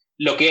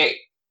lo que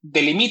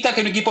delimita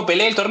que un equipo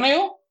pelee el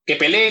torneo, que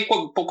pelee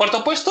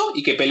cuarto puesto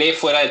y que pelee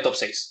fuera del top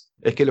 6.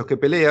 Es que los que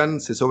pelean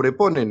se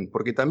sobreponen,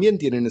 porque también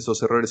tienen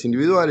esos errores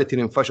individuales,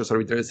 tienen fallos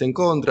arbitrales en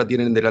contra,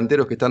 tienen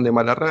delanteros que están de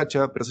mala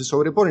racha, pero se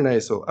sobreponen a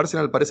eso.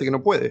 Arsenal parece que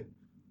no puede.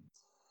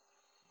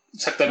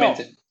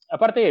 Exactamente. No,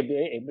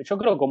 aparte, yo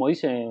creo, como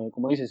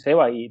dice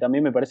Seba, y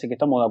también me parece que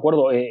estamos de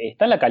acuerdo,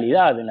 está en la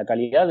calidad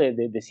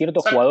de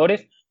ciertos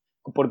jugadores,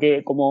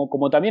 porque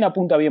como también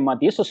apunta bien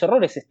Mati, esos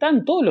errores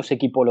están, todos los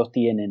equipos los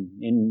tienen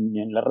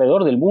en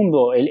alrededor del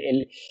mundo,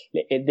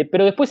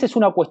 pero después es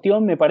una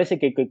cuestión, me parece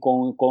que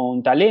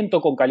con talento,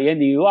 con calidad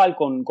individual,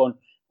 con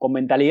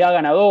mentalidad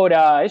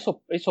ganadora,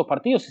 esos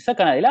partidos se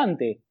sacan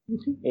adelante.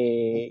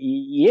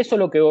 Y eso es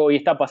lo que hoy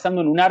está pasando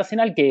en un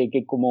Arsenal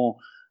que como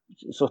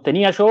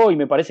sostenía yo, y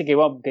me parece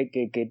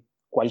que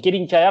cualquier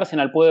hincha de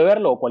Arsenal puede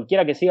verlo, o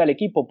cualquiera que siga al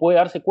equipo puede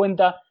darse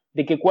cuenta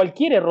de que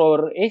cualquier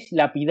error es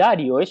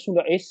lapidario,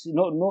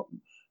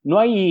 no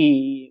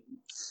hay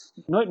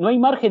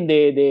margen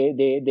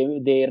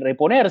de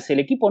reponerse. El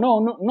equipo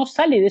no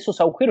sale de esos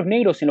agujeros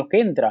negros en los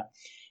que entra.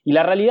 Y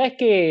la realidad es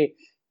que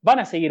van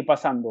a seguir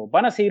pasando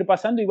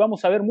y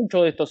vamos a ver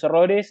muchos de estos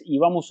errores y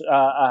vamos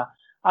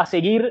a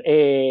seguir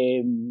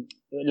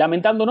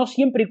lamentándonos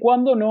siempre y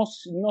cuando no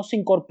se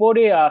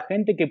incorpore a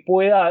gente que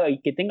pueda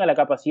y que tenga la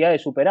capacidad de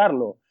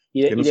superarlo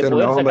y de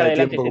poder sacar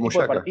adelante este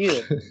tipo de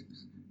partidos.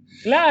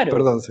 Claro,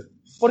 perdón.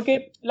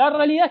 Porque la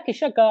realidad es que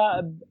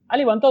Xhaka ha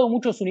levantado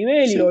mucho su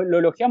nivel, sí. Y lo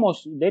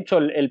elogiamos, de hecho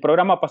el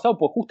programa pasado,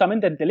 pues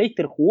justamente ante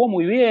Leicester jugó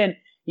muy bien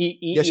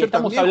y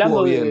estamos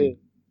hablando de...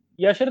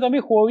 Y ayer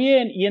también jugó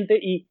bien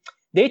y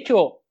de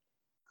hecho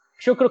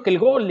yo creo que el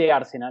gol de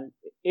Arsenal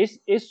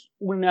es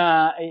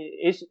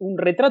un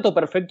retrato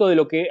perfecto de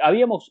lo que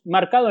habíamos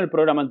marcado en el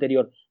programa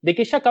anterior, de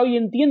que Xhaka hoy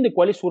entiende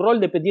cuál es su rol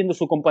dependiendo de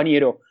su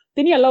compañero.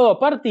 Tenía al lado a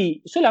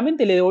Partey,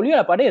 solamente le devolvió a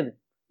la pared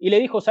y le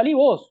dijo, salí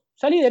vos.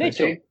 Salí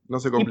derecho. Sí, no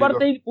se complicó. Y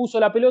Partey puso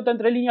la pelota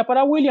entre líneas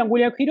para William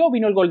giró,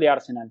 vino el gol de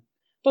Arsenal.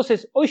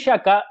 Entonces, hoy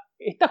Xhaka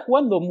está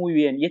jugando muy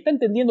bien y está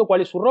entendiendo cuál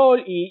es su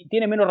rol y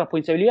tiene menos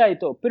responsabilidad y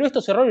todo. Pero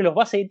estos errores los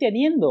va a seguir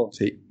teniendo.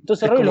 Sí.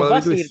 Estos errores los va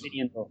a seguir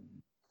teniendo.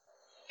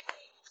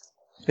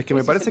 Es que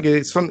me parece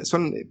que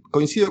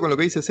coincido con lo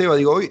que dice Seba,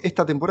 digo, hoy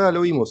esta temporada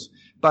lo vimos,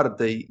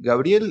 Partey,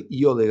 Gabriel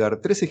y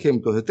Odegaard, 3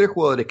 ejemplos de 3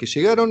 jugadores que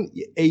llegaron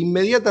e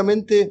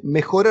inmediatamente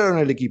mejoraron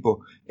el equipo,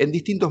 con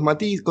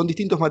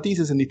distintos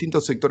matices en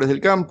distintos sectores del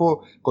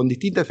campo, con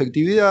distinta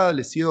efectividad,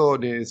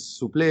 lesiones,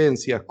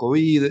 suplencias,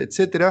 COVID,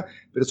 etcétera,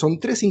 pero son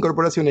 3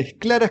 incorporaciones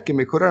claras que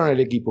mejoraron el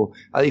equipo,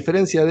 a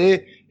diferencia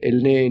de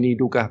El Neni,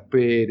 Lucas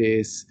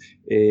Pérez,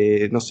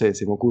 no sé,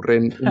 se me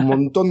ocurren un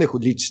montón de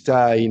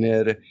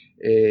Lichtsteiner,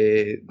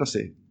 no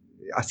sé,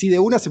 así de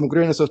una se me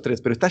ocurrieron esos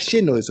 3, pero está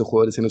lleno de esos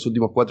jugadores en los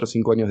últimos 4 o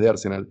 5 años de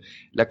Arsenal.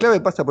 La clave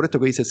pasa por esto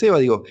que dice Seba,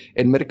 digo,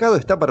 el mercado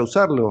está para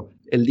usarlo,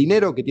 el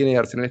dinero que tiene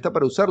Arsenal está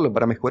para usarlo,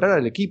 para mejorar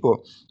al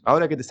equipo.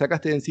 Ahora que te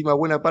sacaste de encima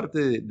buena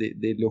parte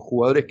de los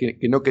jugadores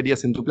que no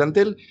querías en tu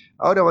plantel,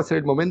 ahora va a ser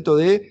el momento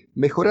de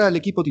mejorar al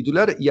equipo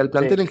titular y al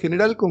plantel en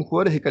general con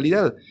jugadores de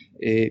calidad.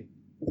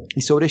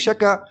 Y sobre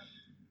Xhaka,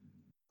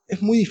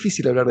 es muy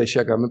difícil hablar de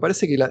Xhaka. Me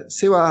parece que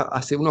Seba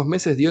hace unos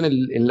meses dio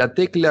en la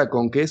tecla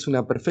con que es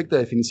una perfecta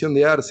definición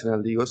de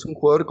Arsenal. Digo, es un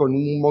jugador con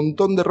un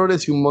montón de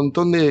errores y un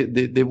montón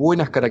de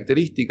buenas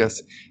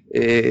características.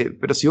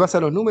 Pero si vas a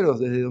los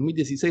números, desde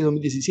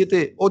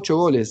 2016-2017, 8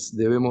 goles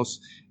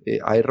debemos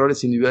a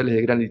errores individuales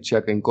de Granit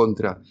Xhaka en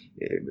contra.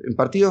 En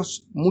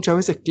partidos muchas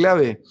veces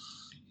clave.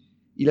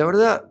 Y la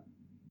verdad,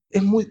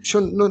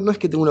 yo no es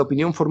que tenga una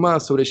opinión formada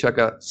sobre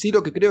Xhaka. Sí,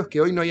 lo que creo es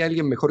que hoy no hay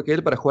alguien mejor que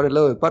él para jugar al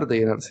lado de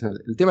Partey en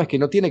Arsenal. El tema es que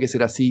no tiene que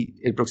ser así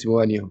el próximo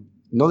año.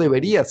 No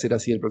debería ser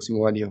así el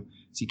próximo año.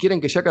 Si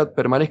quieren que Xhaka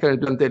permanezca en el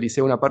plantel y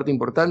sea una parte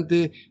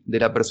importante de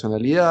la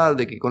personalidad,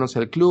 de que conoce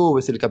al club,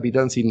 es el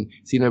capitán sin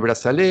el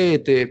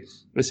brazalete,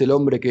 es el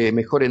hombre que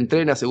mejor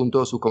entrena según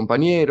todos sus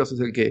compañeros, es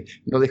el que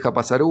no deja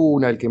pasar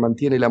una, el que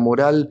mantiene la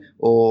moral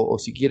o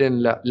si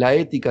quieren la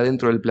ética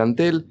dentro del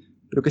plantel,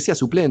 pero que sea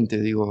suplente,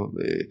 digo.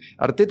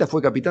 Arteta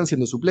fue capitán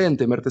siendo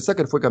suplente,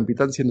 Mertesacker fue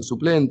capitán siendo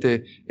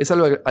suplente, es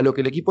algo a lo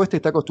que el equipo está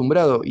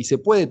acostumbrado y se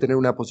puede tener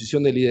una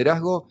posición de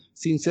liderazgo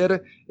sin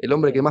ser el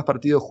hombre que más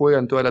partidos juega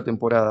en toda la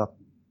temporada.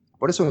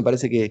 Por eso me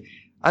parece que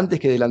antes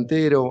que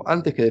delantero,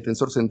 antes que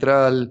defensor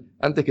central,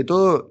 antes que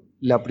todo,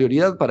 la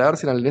prioridad para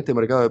Arsenal en este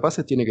mercado de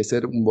pases tiene que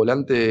ser un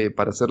volante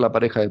para ser la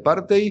pareja de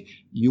Partey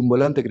y un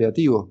volante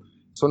creativo.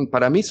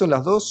 Para mí son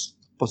las dos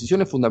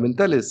posiciones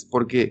fundamentales,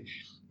 porque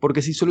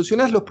si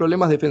solucionás los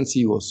problemas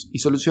defensivos y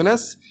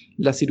solucionás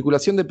la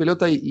circulación de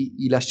pelota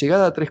y la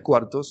llegada a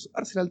 3/4,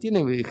 Arsenal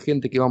tiene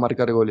gente que va a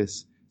marcar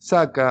goles.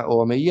 Saka,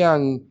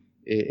 Aubameyang,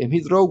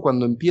 Smith Rowe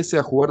cuando empiece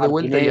a jugar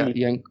Martinelli. De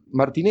vuelta y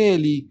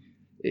Martinelli,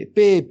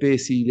 Pepe,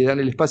 si le dan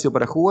el espacio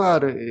para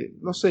jugar.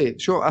 No sé,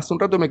 yo hace un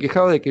rato me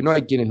quejaba de que no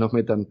hay quienes los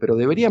metan, pero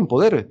deberían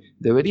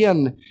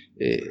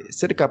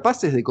ser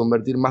capaces de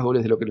convertir más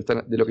goles de lo que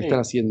están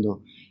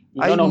haciendo.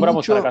 Y no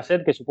nombramos a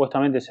Lacazette, que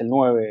supuestamente es el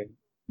 9.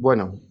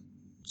 Bueno,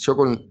 yo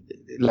con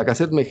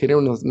Lacazette me genera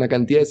una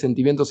cantidad de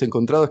sentimientos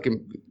encontrados que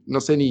no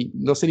sé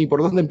ni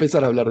por dónde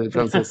empezar a hablar del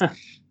francés.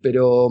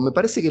 Pero me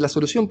parece que la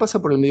solución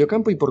pasa por el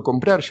mediocampo y por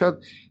comprar.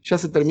 Ya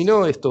se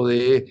terminó esto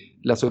de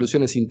las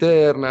soluciones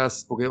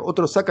internas, porque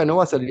otro Saka no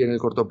va a salir en el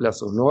corto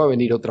plazo, no va a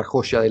venir otra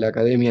joya de la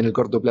academia en el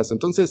corto plazo.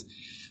 Entonces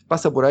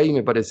pasa por ahí,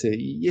 me parece.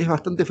 Y es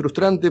bastante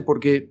frustrante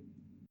porque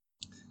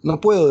no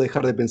puedo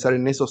dejar de pensar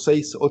en esos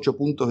 6-8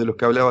 puntos de los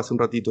que hablaba hace un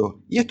ratito.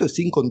 Y esto es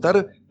sin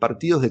contar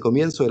partidos de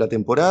comienzo de la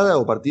temporada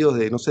o partidos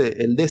de, no sé,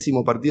 el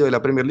 10º partido de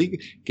la Premier League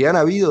que han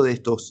habido de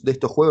estos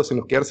juegos en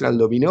los que Arsenal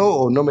dominó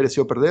o no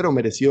mereció perder o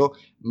mereció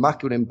más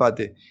que un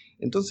empate.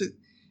 Entonces,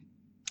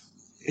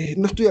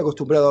 no estoy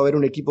acostumbrado a ver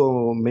un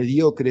equipo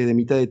mediocre de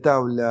mitad de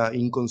tabla,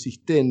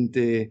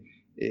 inconsistente,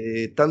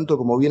 tanto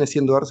como viene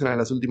siendo Arsenal en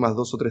las últimas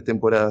 2 o 3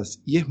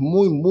 temporadas. Y es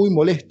muy, muy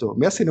molesto.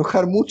 Me hace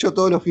enojar mucho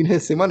todos los fines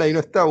de semana y no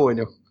está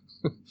bueno.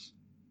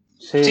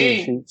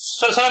 Sí.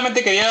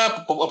 Solamente quería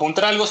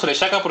apuntar algo sobre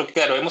Xhaka porque,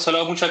 claro, hemos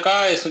hablado mucho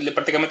acá, es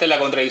prácticamente la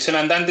contradicción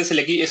andante, es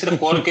el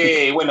jugador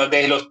que, bueno,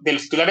 de los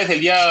titulares del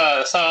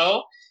día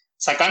sábado,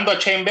 sacando a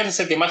Chambers, es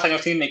el que más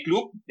años tiene en el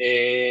club,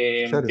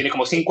 claro. Tiene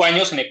como 5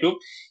 años en el club,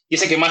 y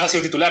es el que más ha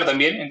sido titular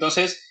también,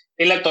 entonces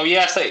él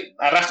todavía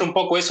arrastra un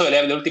poco eso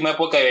de la última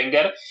época de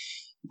Wenger.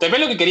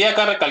 También lo que quería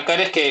acá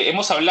recalcar es que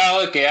hemos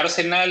hablado de que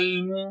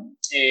Arsenal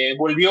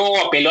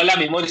apeló a la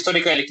memoria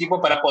histórica del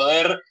equipo para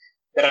poder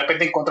de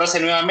repente encontrarse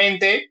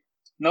nuevamente,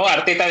 ¿no?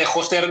 Arteta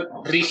dejó ser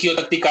rígido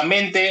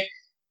tácticamente,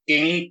 que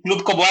en un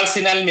club como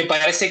Arsenal me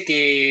parece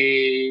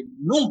que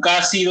nunca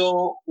ha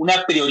sido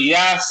una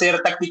prioridad ser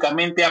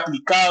tácticamente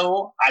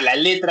aplicado a la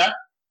letra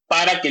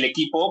para que el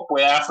equipo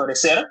pueda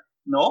florecer,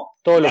 ¿no?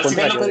 Todo lo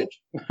contrario.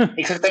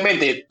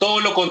 Exactamente, todo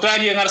lo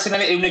contrario en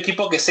Arsenal, es un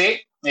equipo que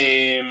se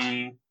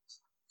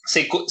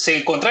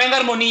encontraba en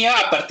armonía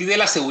a partir de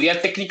la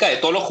seguridad técnica de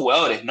todos los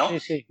jugadores, ¿no?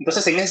 Sí.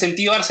 Entonces, en ese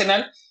sentido,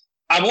 Arsenal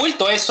ha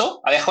vuelto a eso,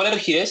 ha dejado la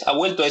rigidez, ha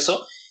vuelto a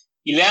eso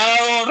y le ha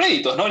dado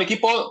réditos, ¿no? El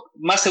equipo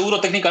más seguro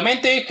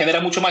técnicamente,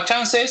 genera mucho más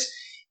chances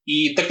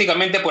y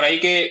tácticamente por ahí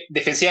que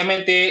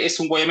defensivamente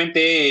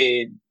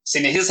obviamente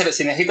se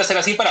necesita ser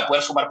así para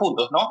poder sumar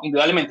puntos, ¿no?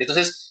 Indudablemente.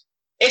 Entonces,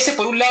 ese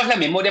por un lado es la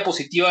memoria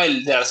positiva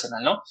de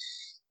Arsenal, ¿no?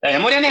 La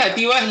memoria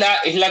negativa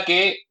es la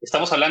que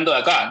estamos hablando de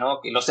acá,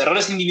 ¿no? Que los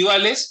errores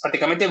individuales,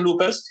 prácticamente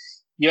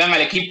bloopers, llevan al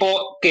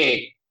equipo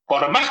que,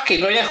 por más que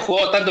no haya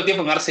jugado tanto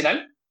tiempo en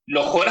Arsenal,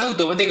 los jugadores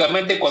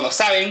automáticamente cuando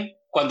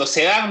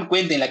se dan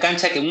cuenta en la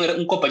cancha que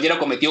un compañero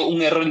cometió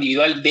un error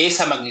individual de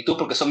esa magnitud,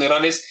 porque son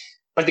errores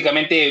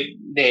prácticamente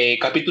de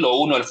capítulo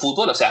 1 del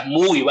fútbol, o sea,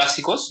 muy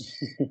básicos,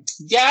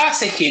 ya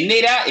se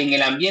genera en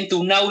el ambiente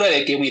un aura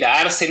de que,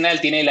 mira, Arsenal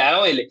tiene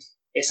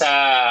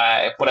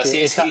esa, por así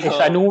decirlo,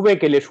 esa nube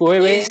que le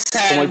llueve,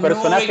 como el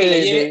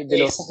personaje de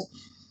los...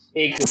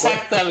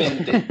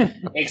 Exactamente,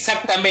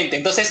 exactamente.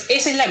 Entonces,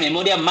 esa es la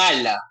memoria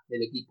mala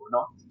del equipo,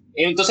 ¿no?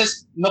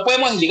 Entonces, no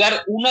podemos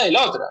desligar una de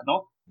la otra,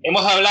 ¿no?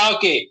 Hemos hablado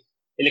que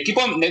el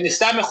equipo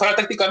necesitaba mejorar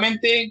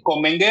tácticamente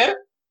con Wenger.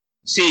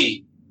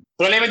 Sí,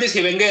 probablemente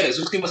si Wenger en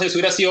sus últimos años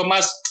hubiera sido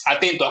más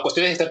atento a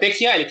cuestiones de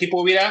estrategia, el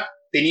equipo hubiera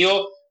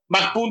tenido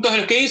más puntos de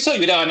lo que hizo y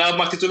hubiera ganado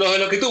más títulos de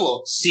lo que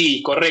tuvo.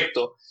 Sí,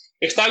 correcto.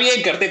 Está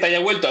bien que Arteta haya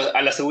vuelto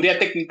a la seguridad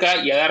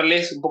técnica y a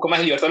darles un poco más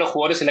de libertad a los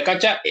jugadores en la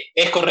cancha,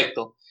 es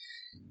correcto.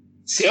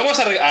 Si vamos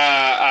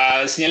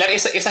a señalar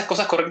esas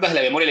cosas correctas de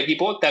la memoria del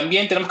equipo,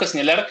 también tenemos que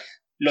señalar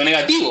lo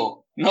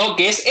negativo, ¿no?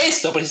 Que es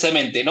esto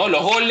precisamente, ¿no?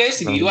 Los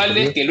goles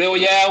individuales que luego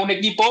ya un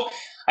equipo,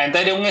 a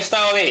entrar en un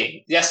estado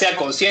de, ya sea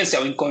conciencia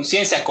o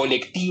inconsciencia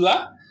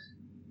colectiva,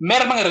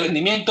 merman el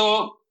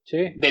rendimiento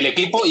del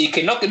equipo y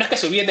que no es que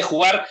se olviden de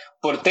jugar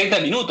por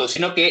 30 minutos,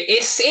 sino que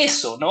es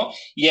eso, ¿no?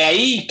 Y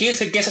ahí, ¿quién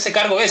se hace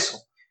cargo de eso?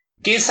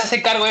 ¿Quién se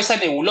hace cargo de esa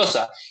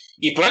nebulosa?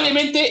 Y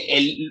probablemente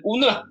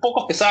uno de los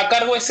pocos que se haga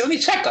cargo es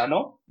Granit Xhaka,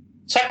 ¿no?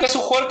 Xhaka es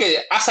un jugador que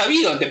ha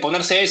sabido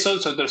anteponerse eso,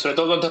 sobre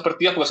todo en otros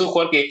partidos, porque es un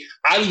jugador que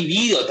ha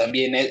vivido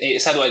también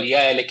esa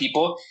dualidad del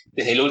equipo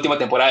desde la últimas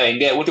temporadas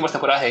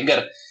de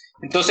Wenger.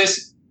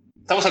 Entonces,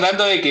 estamos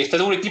hablando de que está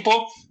en un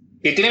equipo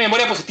que tiene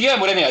memoria positiva y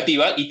memoria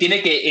negativa, y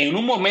tiene que en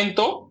un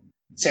momento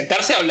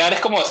sentarse a hablar.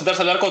 Es como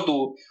sentarse a hablar con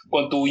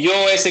tu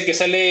yo ese que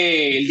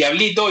sale el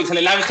diablito y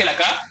sale el ángel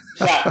acá.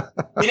 O sea,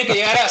 tiene que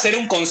llegar a hacer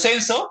un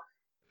consenso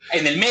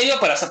en el medio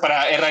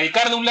para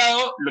erradicar de un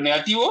lado lo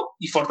negativo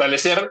y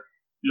fortalecer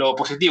lo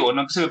positivo,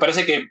 ¿no? Entonces me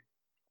parece que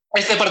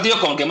este partido,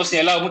 como que hemos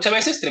señalado muchas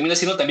veces, termina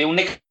siendo también un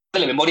eco de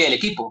la memoria del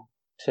equipo.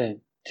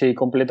 Sí,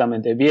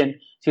 completamente. Bien,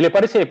 si les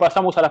parece,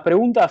 pasamos a las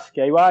preguntas,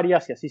 que hay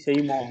varias, y así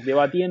seguimos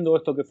debatiendo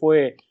esto que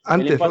fue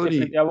el empate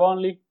frente a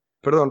Burnley.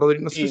 Perdón, Rodri,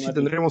 no sé si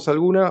tendremos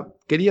alguna.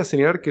 Quería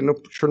señalar que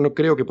yo no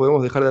creo que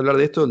podemos dejar de hablar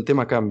de esto, el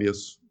tema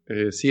cambios.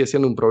 Sigue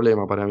siendo un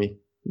problema para mí.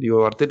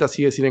 Digo, Arteta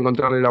sigue sin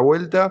encontrarle la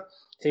vuelta.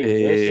 Sí,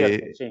 es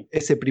cierto, sí.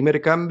 Ese primer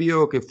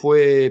cambio que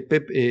fue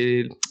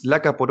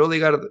Laka por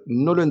Odegaard,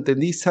 no lo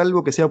entendí,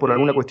 salvo que sea por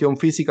alguna cuestión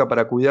física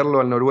para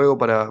cuidarlo al noruego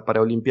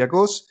para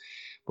Olympiacos,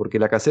 porque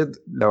Lacazette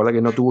la verdad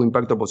que no tuvo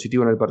impacto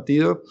positivo en el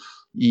partido,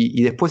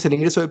 y después el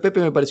ingreso de Pepe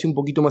me pareció un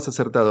poquito más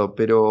acertado,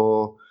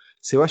 pero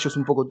Ceballos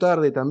un poco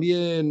tarde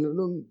también.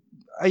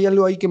 Hay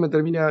algo ahí que me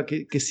termina,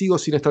 que sigo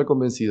sin estar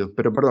convencido,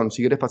 pero perdón,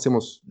 si querés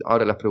pasemos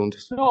ahora a las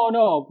preguntas.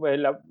 No,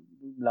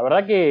 la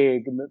verdad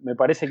que me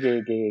parece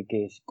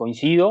que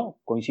coincido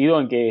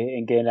en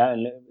que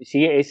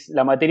es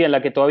la materia en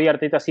la que todavía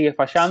Arteta sigue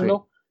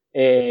fallando. Sí.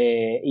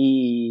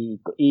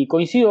 Y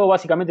coincido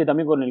básicamente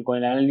también con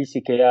el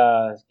análisis que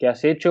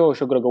has hecho.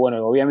 Yo creo que,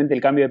 bueno, obviamente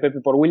el cambio de Pepe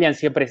por Willian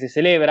siempre se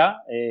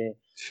celebra.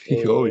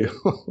 Sí, obvio.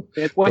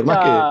 Me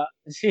cuesta,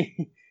 sí.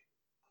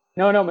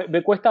 No,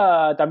 me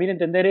cuesta también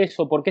entender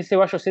eso. ¿Por qué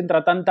Ceballos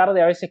entra tan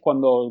tarde a veces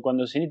cuando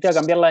se necesita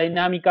cambiar la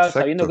dinámica? Exacto.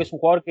 Sabiendo que es un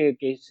jugador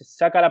que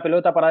saca la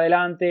pelota para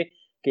adelante,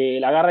 que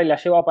la agarra y la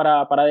lleva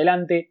para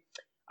adelante?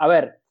 A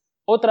ver,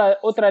 otra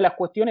de las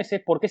cuestiones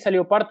es por qué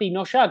salió Partey y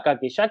no Xhaka,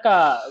 que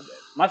Xhaka,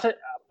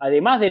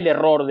 además del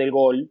error del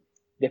gol,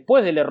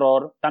 después del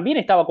error, también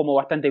estaba como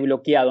bastante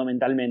bloqueado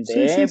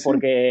mentalmente, sí.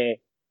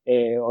 Porque,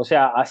 o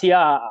sea,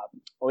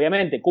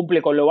 obviamente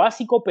cumple con lo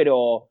básico,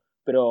 pero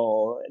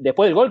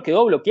después del gol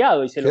quedó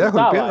bloqueado y se lo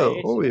notaba.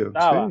 Obvio,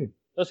 sí.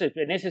 Entonces,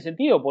 en ese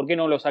sentido, ¿por qué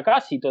no lo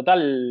sacás? Y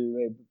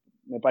total,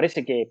 me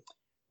parece que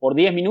por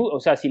 10 minutos, o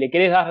sea, si le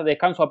querés dar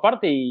descanso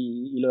aparte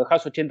y lo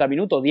dejás 80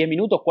 minutos, 10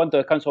 minutos, ¿cuánto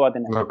descanso va a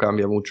tener? No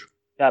cambia mucho.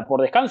 O sea,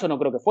 por descanso no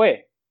creo que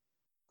fue.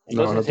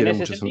 Entonces, en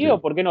ese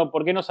sentido, ¿por qué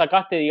no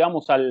sacaste,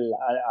 digamos,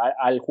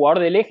 al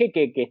jugador del eje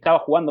que estaba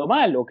jugando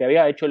mal o que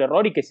había hecho el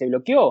error y que se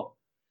bloqueó?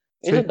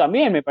 Sí. Eso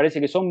también me parece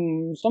que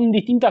son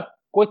distintas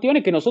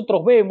cuestiones que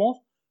nosotros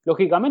vemos.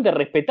 Lógicamente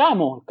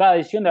respetamos cada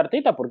decisión de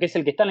Arteta porque es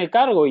el que está en el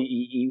cargo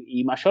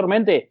y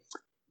mayormente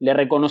le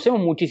reconocemos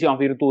muchísimas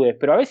virtudes,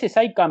 pero a veces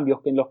hay cambios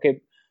en los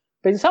que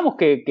pensamos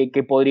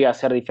que podría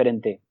ser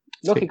diferente.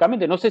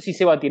 Lógicamente, no sé si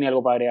Seba tiene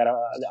algo para agregar a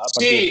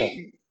partir de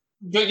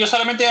eso. Yo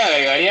solamente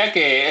agregaría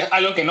que es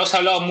algo que no se ha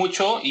hablado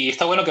mucho y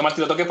está bueno que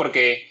Martín lo toque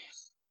porque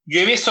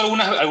yo he visto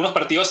algunos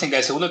partidos en que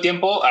en el segundo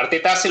tiempo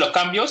Arteta hace los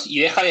cambios y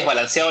deja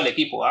desbalanceado el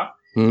equipo, ¿ah?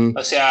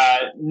 O sea,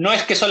 no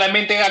es que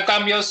solamente haga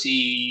cambios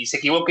y se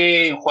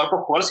equivoque en jugar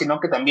por jugador, sino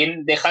que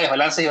también deja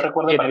desbalance. Yo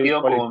recuerdo el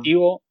partido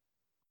colectivo.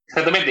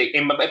 Exactamente,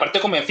 el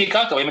partido con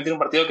Benfica, que obviamente era un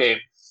partido que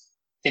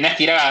tenías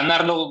que ir a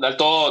ganarlo al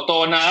todo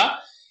o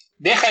nada.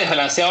 Deja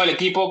desbalanceado el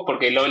equipo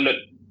porque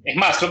es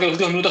más, creo que en los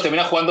últimos minutos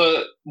termina jugando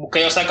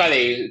Bukayo Saka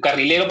de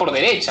carrilero por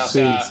derecha. O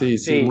sea,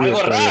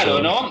 algo raro,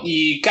 ¿no?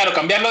 Y claro,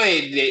 cambiarlo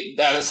de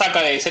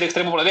Saka de ser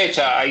extremo por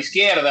derecha a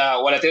izquierda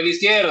o a lateral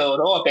izquierdo,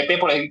 ¿no? A Pepe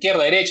por la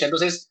izquierda, derecha.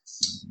 Entonces,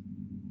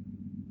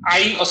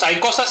 hay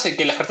cosas en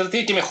que las cartas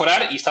tienen que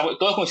mejorar y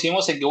todos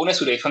coincidimos en que una es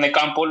su dirección de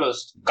campo,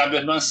 los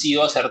cambios no han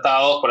sido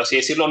acertados, por así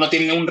decirlo, no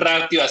tienen un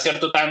ratio de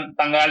acierto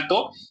tan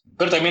alto,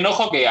 pero también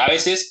ojo que a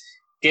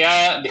veces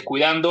queda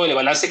descuidando el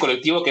balance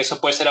colectivo, que eso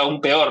puede ser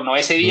aún peor, ¿no?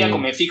 Ese día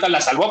con Benfica la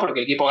salvó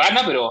porque el equipo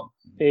gana, pero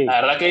Sí.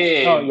 La verdad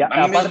que No, y a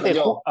mí me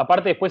sorprendió.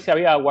 aparte después se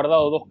había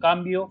guardado 2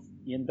 cambios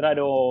y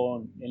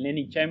entraron el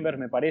Lenny Chambers,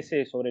 me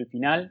parece, sobre el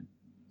final.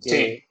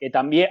 Sí. Que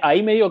también,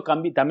 ahí medio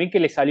también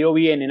que le salió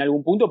bien en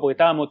algún punto, porque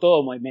estábamos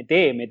todos,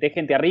 meté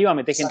gente arriba,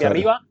 gente Claro,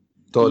 arriba.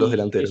 todos Y los le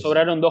delanteros.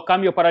 sobraron 2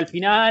 cambios para el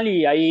final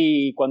y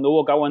ahí cuando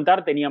hubo que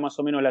aguantar tenía más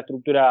o menos la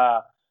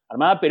estructura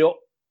armada, pero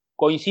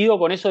coincido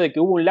con eso de que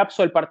hubo un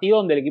lapso del partido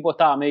donde el equipo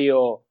estaba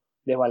medio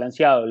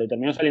desbalanceado, le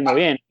terminó saliendo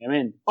bien,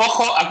 obviamente.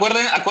 Ojo,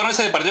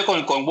 acuérdense del partido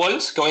con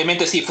Wolves, que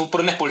obviamente sí fue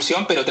por una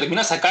expulsión, pero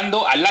termina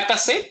sacando a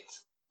Lacazette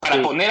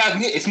para poner a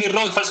Smith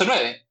Rowe falso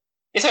 9.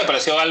 Eso me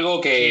pareció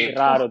algo que... Sí,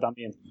 raro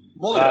también.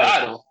 Muy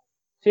raro.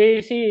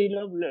 Sí,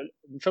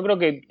 yo creo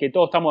que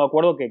todos estamos de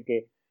acuerdo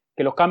que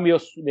los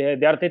cambios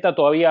de Arteta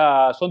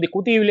todavía son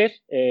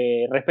discutibles,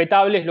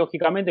 respetables,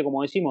 lógicamente,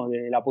 como decimos,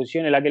 de la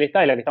posición en la que él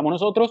está y la que estamos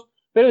nosotros,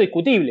 pero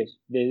discutibles.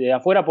 Desde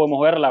afuera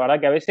podemos ver, la verdad,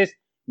 que a veces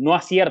no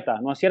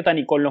acierta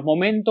ni con los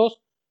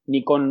momentos,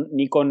 ni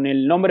con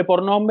el nombre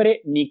por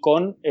nombre, ni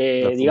con,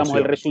 digamos,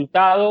 el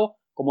resultado.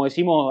 Como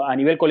decimos, a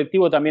nivel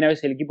colectivo también a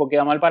veces el equipo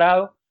queda mal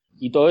parado,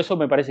 y todo eso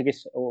me parece que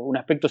es un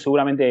aspecto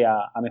seguramente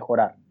a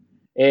mejorar.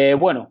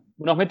 Bueno,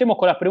 nos metemos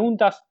con las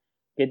preguntas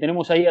que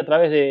tenemos ahí a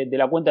través de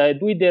la cuenta de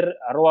Twitter,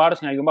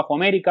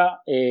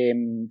 @Arsenal_América,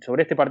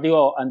 sobre este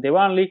partido ante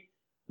Burnley.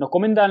 Nos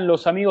comentan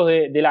los amigos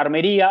de la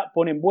Armería,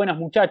 ponen: buenas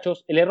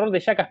muchachos, el error de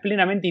Xhaka es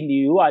plenamente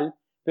individual,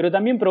 pero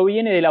también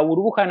proviene de la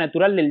burbuja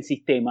natural del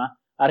sistema.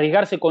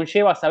 Arriesgarse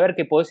conlleva saber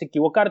que podés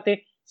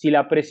equivocarte si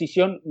la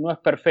precisión no es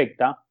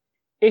perfecta.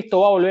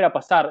 Esto va a volver a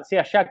pasar,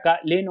 sea Xhaka,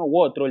 Leno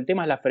u otro, el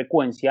tema es la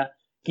frecuencia.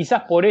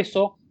 Quizás por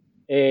eso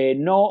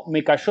no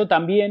me cayó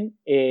tan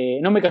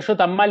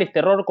mal este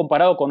error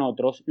comparado con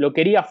otros. Lo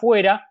quería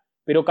fuera,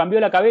 pero cambió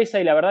la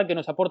cabeza y la verdad que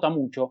nos aporta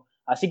mucho.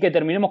 Así que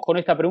terminemos con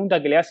esta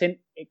pregunta que le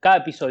hacen cada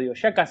episodio: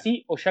 ¿Xhaka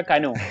sí o Xhaka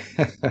no?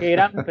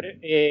 Quisiera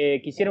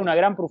una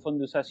gran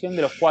profundización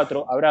de los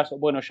 4. Abrazo.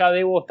 Bueno, ya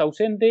Debo está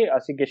ausente,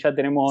 así que ya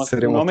tenemos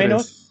Seremos uno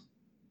menos. 3.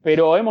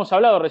 Pero hemos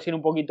hablado recién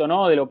un poquito,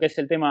 ¿no?, de lo que es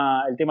el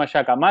tema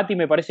Xhaka. Mati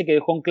me parece que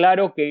dejó en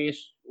claro que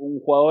es un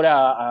jugador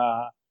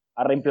a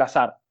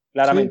reemplazar,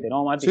 claramente, Sí,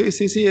 ¿no, Mati?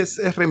 sí,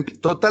 es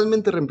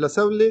totalmente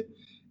reemplazable.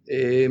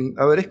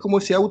 A ver, es como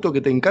ese auto que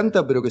te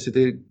encanta, pero que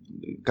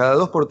cada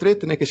 2x3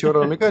 tenés que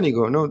llevarlo al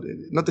mecánico, ¿no?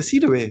 No te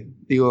sirve.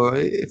 Digo,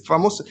 hay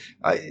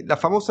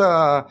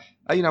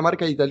una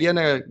marca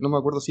italiana, no me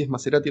acuerdo si es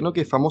Maserati o no,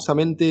 que es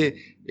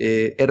famosamente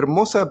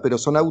hermosa, pero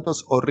son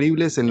autos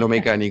horribles en lo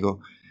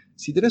mecánico.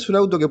 Si tenés un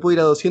auto que puede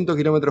ir a 200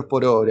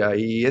 km/h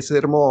y es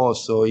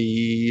hermoso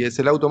y es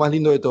el auto más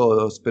lindo de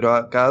todos,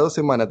 pero cada 2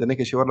 semanas tenés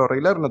que llevarlo a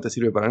arreglar, no te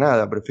sirve para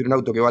nada. Prefiero un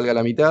auto que valga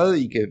la mitad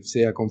y que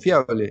sea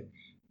confiable.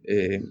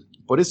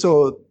 Por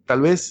eso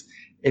tal vez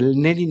el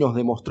Neri nos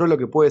demostró lo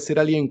que puede ser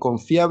alguien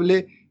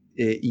confiable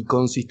y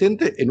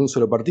consistente en un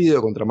solo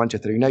partido contra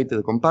Manchester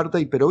United con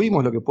Partey, pero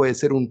vimos lo que puede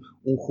ser un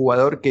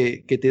jugador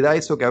que te da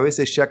eso que a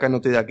veces Xhaka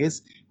no te da, que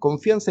es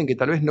confianza en que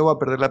tal vez no va a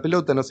perder la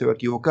pelota, no se va a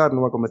equivocar,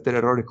 no va a cometer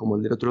errores como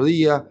el del otro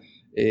día.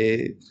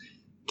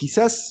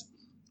 Quizás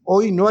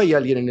hoy no hay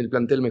alguien en el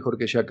plantel mejor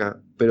que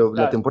Xhaka, pero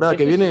claro, la temporada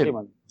que viene...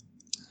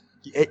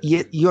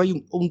 Y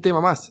hay un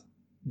tema más.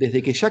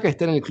 Desde que Xhaka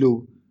está en el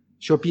club,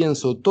 yo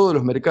pienso, todos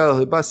los mercados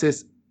de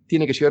pases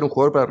tiene que llegar un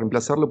jugador para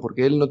reemplazarlo,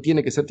 porque él no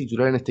tiene que ser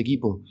titular en este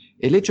equipo.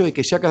 El hecho de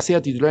que Xhaka sea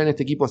titular en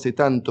este equipo hace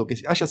tanto, que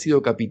haya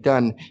sido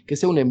capitán, que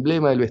sea un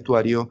emblema del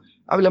vestuario,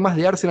 habla más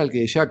de Arsenal que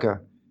de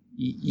Xhaka.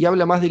 Y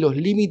habla más de los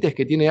límites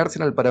que tiene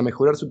Arsenal para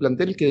mejorar su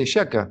plantel que de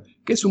Xhaka,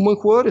 que es un buen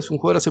jugador, es un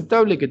jugador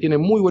aceptable, que tiene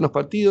muy buenos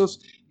partidos,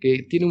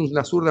 que tiene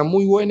una zurda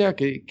muy buena,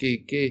 que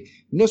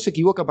no se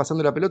equivoca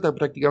pasando la pelota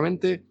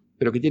prácticamente,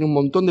 pero que tiene un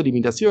montón de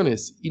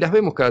limitaciones, y las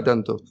vemos cada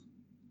tanto.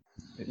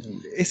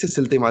 Ese es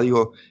el tema,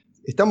 digo.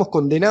 Estamos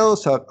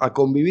condenados a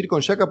convivir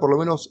con Xhaka por lo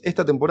menos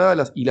esta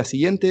temporada y la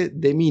siguiente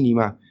de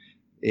mínima.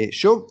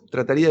 Yo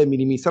trataría de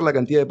minimizar la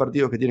cantidad de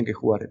partidos que tienen que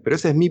jugar, pero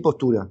esa es mi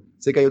postura.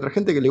 Sé que hay otra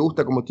gente que le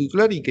gusta como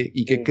titular y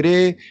que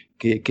cree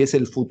que es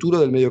el futuro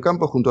del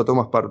mediocampo junto a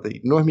Thomas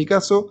Partey. No es mi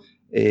caso,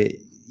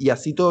 y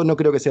así todo no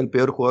creo que sea el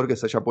peor jugador que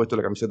se haya puesto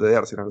la camiseta de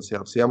Arsenal. O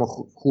sea, seamos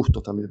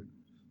justos también.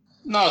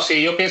 No,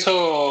 sí, yo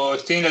pienso,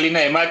 estoy en la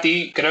línea de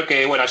Mati. Creo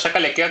que, bueno, a Xhaka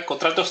le queda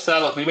contrato hasta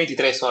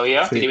 2023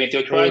 todavía, tiene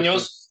 28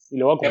 años. Y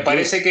lo va a cumplir. Me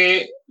parece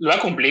que lo va a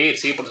cumplir,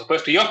 sí, por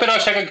supuesto. Yo espero a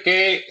Xhaka que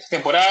quede esta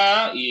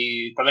temporada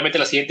y probablemente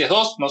las siguientes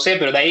 2, no sé,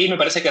 pero de ahí me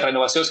parece que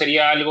renovación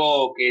sería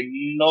algo que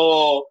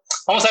no...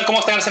 Vamos a ver cómo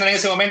está Arsenal en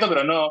ese momento,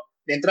 pero no,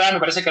 de entrada me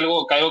parece que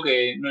algo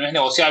que no es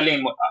negociable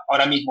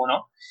ahora mismo,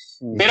 ¿no?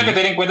 Pero hay que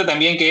tener en cuenta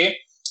también que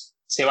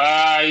se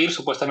va a ir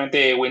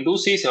supuestamente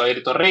Guendouzi, se va a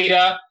ir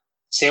Torreira,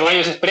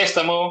 Ceballos es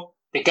préstamo,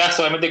 te quedas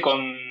solamente con...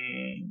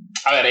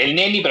 A ver, el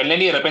Neni, pero el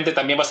Neni de repente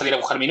también va a salir a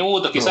buscar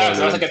minutos, quizás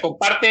se va a sacar con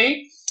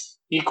Partey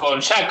y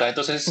con Xhaka,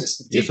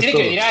 entonces tiene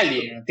que venir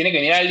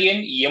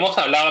alguien, y hemos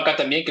hablado acá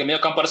también que el medio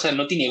campo de Arsenal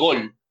no tiene gol.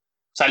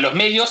 O sea, los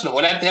medios, los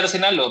volantes de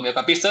Arsenal, los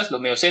mediocampistas, los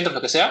mediocentros,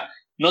 lo que sea,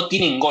 no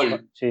tienen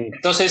gol. Sí.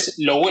 Entonces,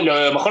 lo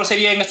mejor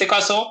sería en este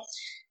caso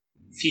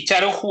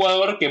fichar a un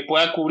jugador que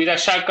pueda cubrir a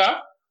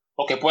Xhaka,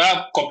 o que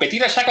pueda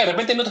competir a Xhaka. De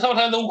repente no te estamos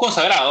hablando de un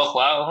consagrado,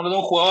 ojo, estamos hablando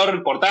de un jugador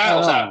importante,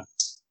 o sea,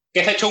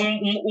 que ha hecho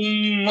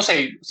no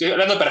sé, estoy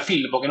hablando de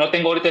perfil, porque no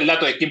tengo ahorita el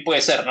dato de quién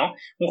puede ser, ¿no?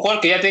 Un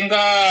jugador que ya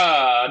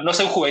tenga, no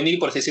sea un juvenil,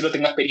 por así decirlo,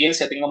 tenga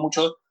experiencia, tenga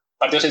muchos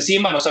partidos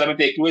encima, no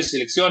solamente de clubes y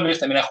selecciones,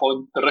 también ha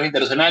jugado en torneos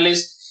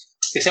internacionales,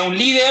 que sea un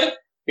líder,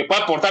 que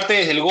pueda aportarte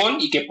desde el gol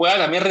y que pueda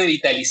también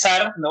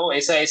revitalizar, ¿no?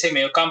 ese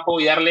mediocampo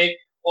y darle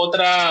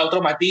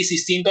otro matiz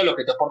distinto a lo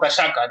que te aporta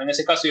Xhaka, ¿no? En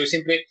ese caso yo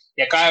siempre,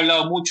 y acá he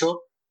hablado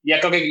mucho, ya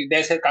creo que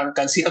debe ser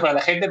cansino para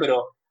la gente,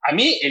 pero a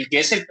mí el que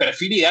es el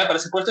perfil ideal para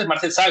ese puesto es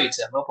Marcel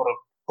Sabitzer, ¿no?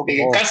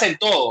 Porque calza en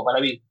todo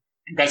para mí,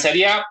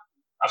 calzaría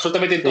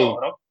absolutamente en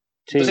todo, ¿no?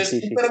 Entonces,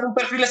 un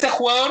perfil a este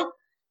jugador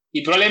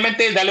y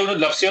probablemente darle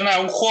la opción a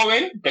un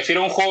joven,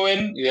 prefiero a un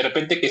joven y de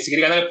repente que si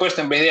quiere ganar el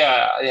puesto en vez de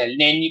al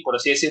Neni, por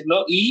así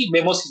decirlo, y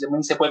vemos si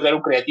también se puede crear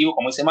un creativo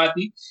como dice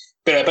Mati,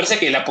 pero me parece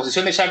que la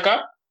posición de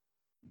Xhaka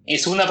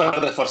es una para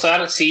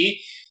reforzar, sí,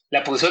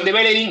 la posición de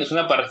Bellerin es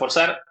una para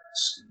reforzar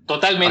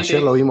totalmente.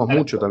 Ayer lo vimos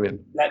mucho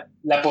también.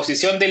 La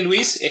posición de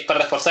Luis es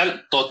para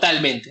reforzar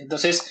totalmente.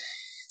 Entonces,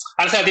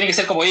 Arsenal tiene que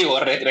ser, como digo,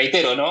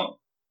 reitero,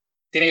 ¿no?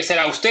 Tiene que ser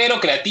austero,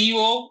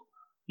 creativo,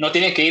 no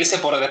tiene que irse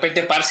por de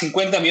repente pagar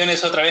 50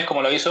 millones otra vez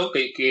como lo hizo,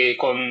 que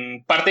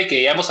con parte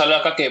que ya hemos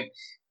hablado acá que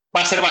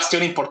va a ser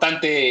bastión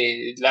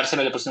importante el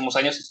Arsenal en los próximos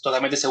años, estoy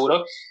totalmente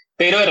seguro,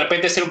 pero de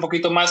repente ser un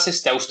poquito más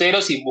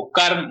austero sin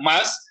buscar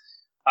más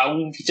a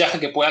un fichaje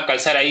que pueda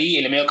calzar ahí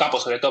en el medio campo,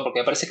 sobre todo, porque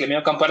me parece que el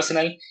medio campo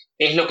Arsenal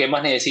es lo que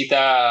más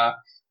necesita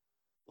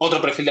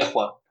otro perfil de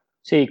jugador.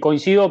 Sí,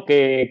 coincido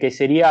que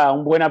sería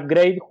un buen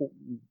upgrade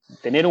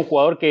tener un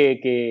jugador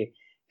que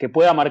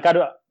pueda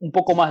marcar un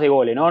poco más de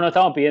goles, ¿no? No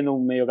estamos pidiendo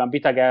un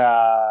mediocampista que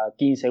haga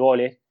 15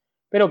 goles,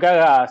 pero que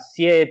haga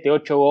 7,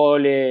 8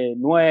 goles,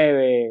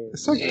 9.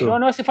 Exacto.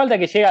 No hace falta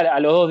que llegue a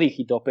los 2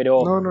 dígitos,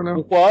 pero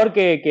un jugador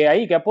que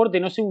ahí, que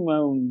aporte, no sé,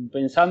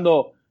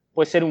 pensando,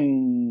 puede ser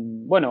un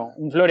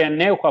Florian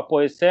Neuhaus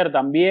puede ser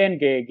también,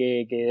 que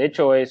de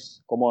hecho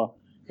es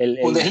como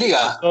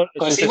Bundesliga.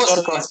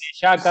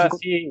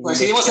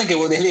 Coincidimos en que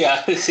Bundesliga.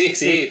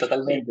 Sí,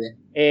 totalmente.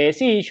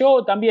 Sí,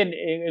 yo también,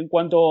 en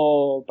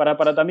cuanto,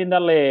 para también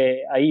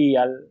darle ahí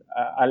a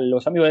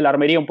los amigos de la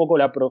armería un poco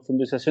la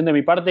profundización de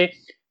mi parte,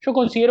 yo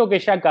considero que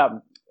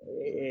Xhaka,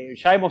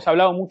 ya hemos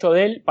hablado mucho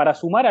de él, para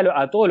sumar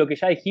a todo lo que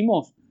ya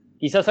dijimos,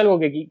 quizás algo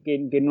que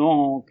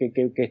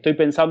estoy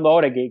pensando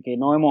ahora y que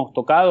no hemos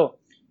tocado,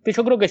 que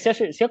yo creo que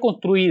se ha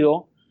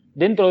construido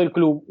dentro del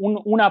club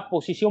una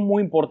posición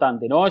muy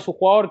importante, ¿no? Es un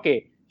jugador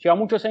que lleva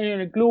muchos años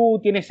en el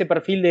club, tiene ese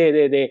perfil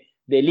de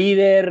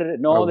líder,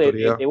 ¿no?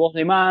 De voz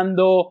de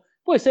mando.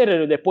 Puede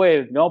ser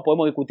después, ¿no?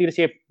 Podemos discutir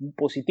si es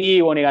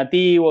positivo o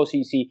negativo,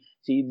 si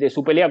de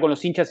su pelea con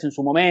los hinchas en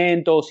su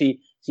momento,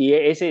 si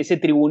ese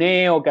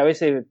tribuneo que a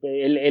veces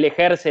él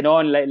ejerce,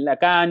 ¿no? en la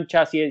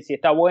cancha, si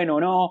está bueno o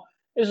no.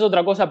 Eso es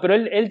otra cosa, pero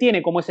él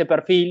tiene como ese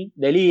perfil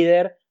de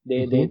líder,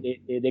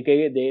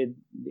 de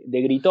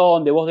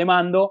gritón, de voz de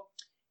mando.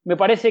 Me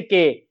parece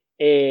que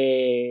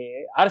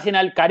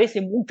Arsenal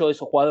carece mucho de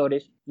esos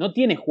jugadores, no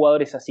tiene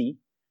jugadores así,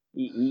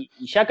 y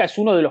Xhaka es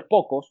uno de los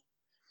pocos,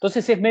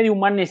 entonces es medio un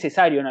mal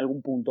necesario en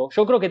algún punto.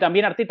 Yo creo que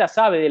también Arteta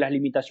sabe de las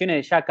limitaciones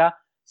de Xhaka,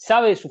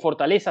 sabe de sus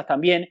fortalezas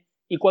también,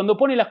 y cuando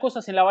pone las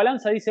cosas en la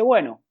balanza dice,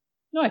 bueno,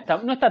 no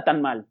está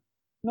tan mal,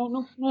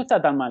 no está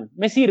tan mal,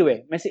 me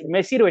sirve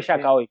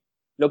Xhaka hoy,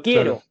 lo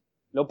quiero, claro.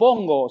 Lo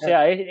pongo, o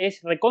sea,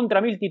 es recontra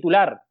mil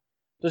titular.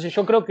 Entonces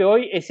yo creo que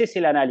hoy ese es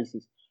el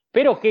análisis.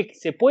 Pero que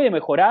se puede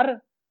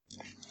mejorar,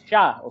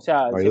 ya, o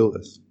sea, no hay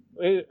dudas.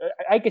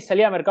 Hay que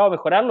salir al mercado a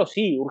mejorarlo,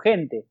 sí,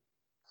 urgente.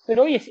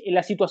 Pero hoy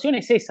la situación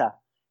es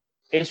esa.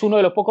 Es uno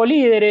de los pocos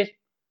líderes,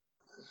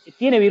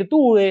 tiene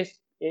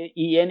virtudes,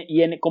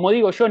 como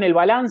digo yo, en el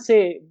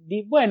balance,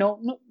 bueno,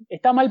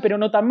 está mal, pero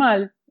no tan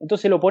mal.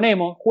 Entonces lo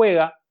ponemos,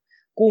 juega,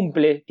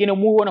 cumple, tiene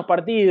muy buenos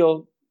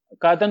partidos,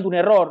 cada tanto un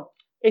error.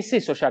 Es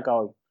eso Xhaka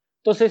hoy.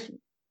 Entonces,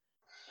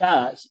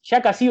 nada,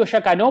 Xhaka sí o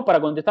Xhaka no, para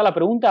contestar la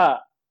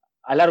pregunta.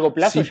 A largo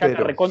plazo, sí, ya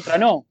que recontra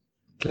no.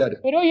 Claro.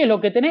 Pero hoy es lo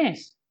que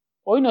tenés.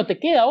 Hoy no te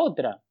queda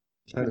otra.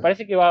 Claro. Me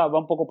parece que va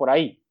un poco por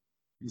ahí.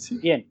 Sí.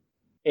 Bien.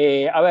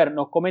 A ver,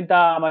 nos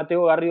comenta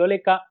Mateo Garrido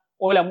Leca.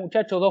 Hola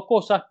muchachos, 2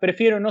 cosas.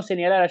 Prefiero no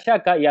señalar a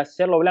Xhaka y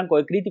hacerlo blanco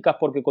de críticas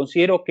porque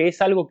considero que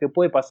es algo que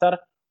puede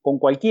pasar con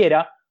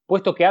cualquiera,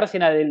 puesto que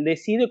Arsenal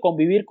decide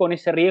convivir con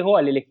ese riesgo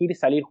al elegir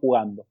salir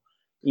jugando.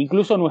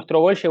 Incluso nuestro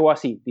gol llegó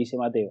así, dice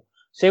Mateo.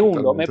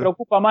 Segundo, me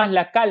preocupa más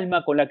la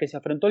calma con la que se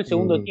afrontó el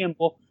segundo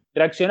tiempo.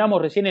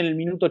 Reaccionamos recién en el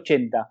minuto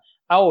 80.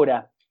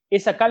 Ahora,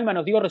 esa calma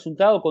nos dio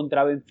resultado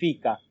contra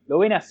Benfica. ¿Lo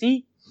ven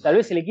así? Tal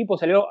vez el equipo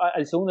salió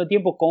al segundo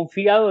tiempo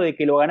confiado de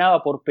que lo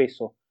ganaba por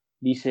peso,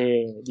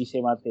 dice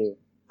Mateo.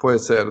 Puede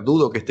ser.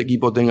 Dudo que este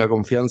equipo tenga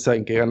confianza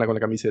en que gana con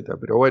la camiseta,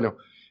 pero bueno,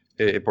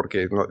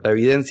 porque la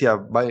evidencia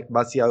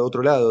va hacia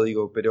otro lado,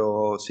 digo,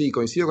 pero sí,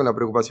 coincido con la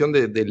preocupación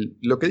de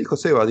lo que dijo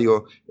Seba,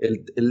 digo,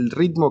 el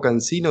ritmo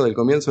cansino del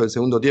comienzo del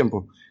segundo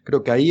tiempo.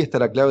 Creo que ahí está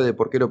la clave de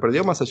por qué lo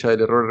perdió, más allá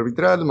del error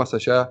arbitral, más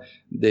allá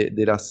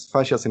de las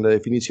fallas en la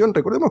definición.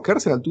 Recordemos que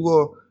Arsenal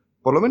tuvo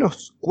por lo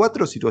menos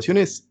 4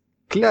 situaciones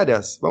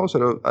claras. Vamos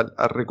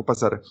a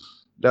repasar.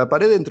 La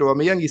pared entre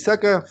Aubameyang y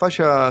Saka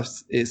falla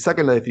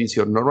Saka en la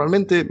definición.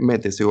 Normalmente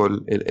mete ese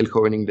gol el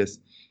joven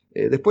inglés.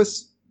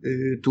 Después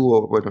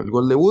tuvo, bueno, el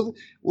gol de Wood.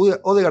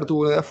 Odegaard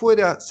tuvo una de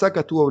afuera. Saka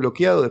estuvo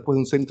bloqueado después de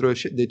un centro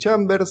de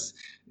Chambers.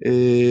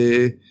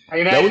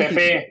 Hay una de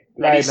Pepe.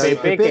 La de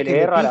Pepe que le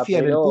erra pifia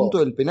en el punto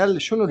del penal.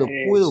 Yo no lo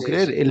puedo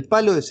creer. Sí. El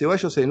palo de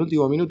Ceballos en el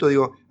último minuto.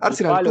 Digo,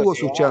 Arsenal tuvo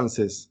sus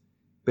chances.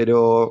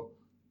 Pero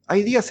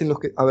hay días en los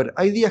que, a ver,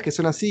 hay días que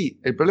son así.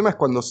 El problema es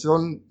cuando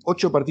son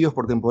 8 partidos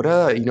por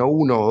temporada y no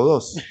 1 o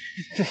 2.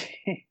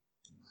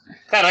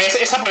 Claro,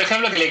 esa, por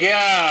ejemplo, que le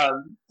queda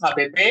a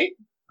Pepe,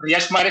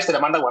 Riyad Mahrez te la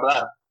manda a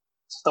guardar.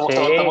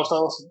 Estamos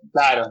todos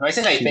claro, ¿no?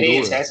 Esa es la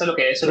diferencia, eso es lo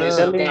que es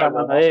lo que la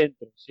manda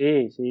adentro.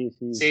 Sí.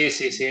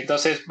 Sí.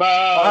 Entonces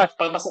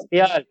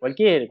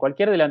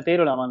cualquier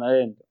delantero la manda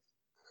adentro.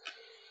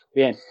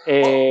 Bien.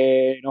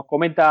 Nos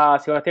comenta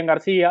Sebastián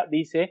García,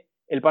 dice: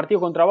 el partido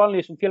contra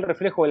Burnley es un fiel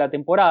reflejo de la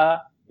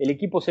temporada. El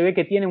equipo se ve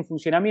que tiene un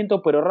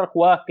funcionamiento, pero errar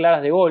jugadas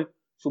claras de gol,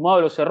 sumado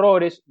a los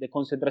errores,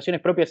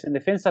 desconcentraciones propias en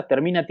defensa,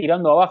 termina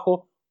tirando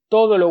abajo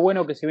todo lo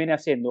bueno que se viene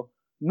haciendo.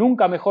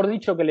 Nunca mejor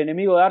dicho que el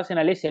enemigo de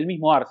Arsenal es el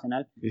mismo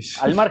Arsenal.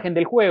 Al margen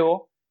del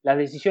juego, las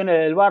decisiones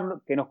del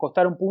VAR que nos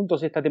costaron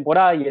puntos esta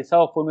temporada, y el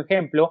sábado fue un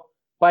ejemplo,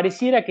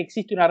 pareciera que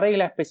existe una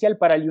regla especial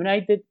para el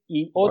United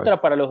y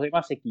otra para los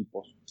demás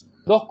equipos.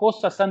 2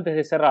 cosas antes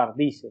de cerrar,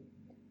 dice: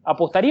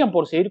 ¿apostarían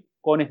por seguir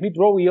con Smith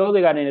Rowe y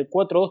Odegaard en el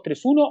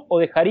 4-2-3-1 o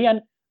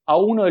dejarían a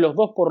uno de los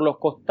dos por los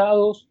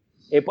costados,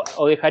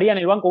 o dejarían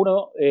el banco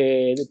uno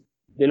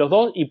de los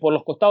dos y por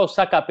los costados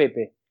saca a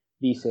Pepe?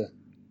 Dice.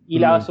 Y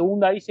la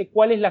segunda dice: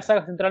 ¿cuál es la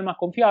saga central más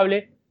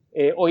confiable?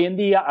 Hoy en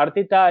día,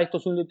 Arteta,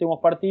 estos últimos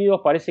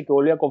partidos, parece que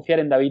volvió a confiar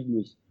en David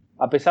Luiz.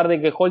 A pesar de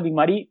que Holding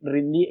Marí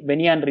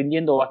venían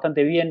rindiendo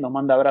bastante bien, nos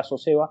manda abrazo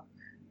Seba.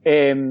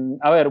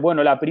 A ver,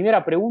 bueno, la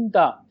primera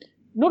pregunta: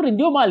 no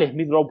rindió mal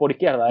Smith Rowe por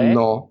izquierda, ¿eh?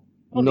 No,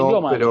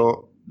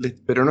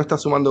 pero no está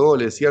sumando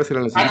goles. Y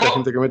Arsenal necesita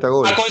gente que meta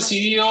goles. Ha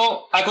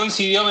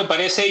coincidido, me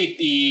parece,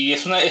 y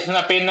es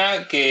una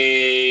pena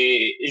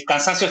que el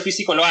cansancio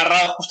físico lo ha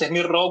agarrado justo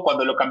Smith Rowe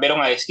cuando lo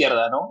cambiaron a la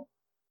izquierda, ¿no?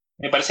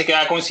 Me parece que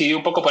ha coincidido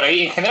un poco por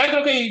ahí. En general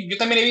creo que yo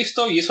también he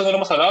visto, y eso no lo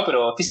hemos hablado,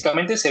 pero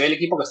físicamente se ve el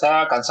equipo que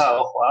está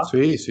cansado, ojo,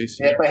 ¿eh? Sí.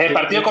 Después del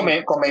partido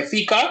con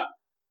Benfica,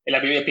 en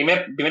el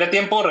primer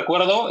tiempo,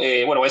 recuerdo,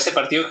 ese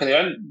partido en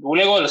general,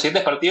 luego de los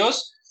siguientes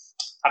partidos,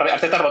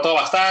 Arteta rotó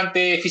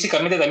bastante,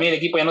 físicamente también el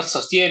equipo ya no se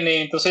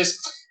sostiene, entonces,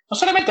 no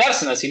solamente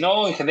Arsenal,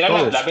 sino en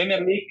general la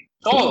Premier League,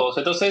 todos.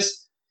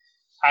 Entonces,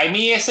 a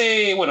mí eso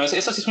sí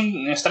es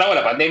un estrago de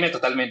la pandemia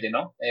totalmente,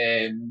 ¿no?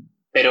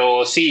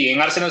 Pero sí, en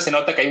Arsenal se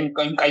nota que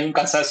hay un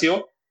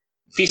cansancio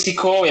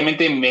físico,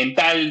 obviamente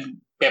mental.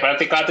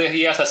 Prepararte cada 3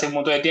 días hace un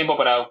montón de tiempo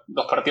para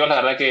los partidos, la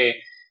verdad que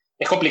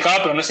es complicado,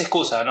 pero no es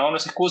excusa, ¿no? No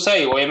es excusa,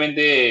 y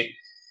obviamente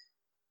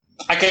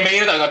hay que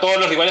medir a todos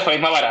los rivales con la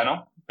misma vara,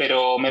 ¿no?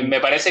 Pero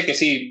me parece que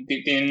sí,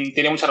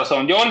 tiene mucha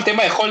razón. Yo, el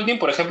tema de Holding,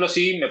 por ejemplo,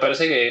 sí, me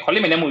parece que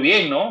Holding venía muy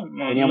bien, ¿no?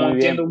 No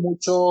entiendo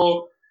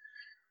mucho.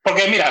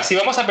 Porque mira, si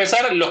vamos a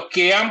pensar, los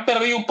que han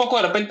perdido un poco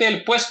de repente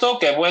el puesto,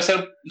 que puede ser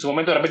en su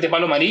momento de repente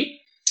Pablo Marí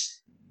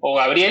o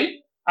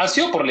Gabriel, han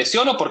sido por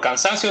lesión o por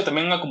cansancio,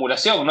 también una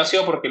acumulación. No ha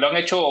sido porque lo han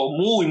hecho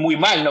muy, muy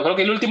mal, ¿no? Creo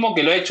que el último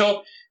que lo ha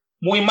hecho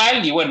muy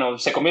mal, y bueno,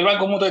 se comió el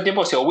banco un montón de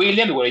tiempo, ha sido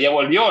William, y bueno, ya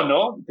volvió,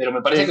 ¿no? Pero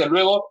me parece que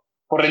luego,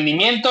 por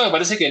rendimiento, me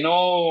parece que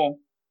no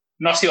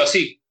ha sido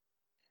así.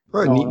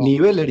 Bueno, ni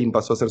Bellerin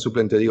pasó a ser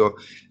suplente, digo.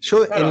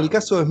 Yo, claro, en el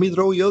caso de Smith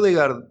Rowe y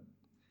Odegaard,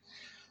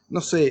 no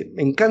sé,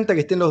 me encanta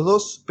que estén los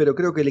dos, pero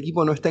creo que el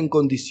equipo no está en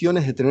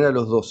condiciones de tener a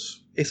los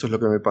dos. Eso es lo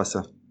que me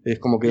pasa. Es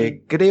como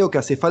que creo que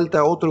hace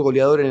falta otro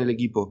goleador en el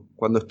equipo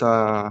cuando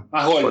está...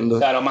 Más gol,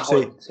 más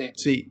gol.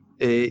 Sí.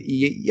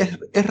 Y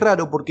es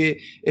raro porque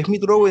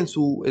Smith Rowe en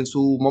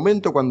su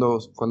momento,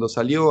 cuando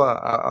salió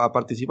a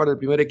participar del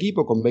primer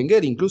equipo con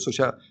Wenger, incluso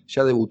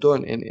ya debutó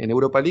en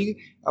Europa League,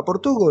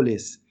 aportó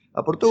goles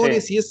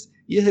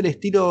y es del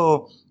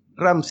estilo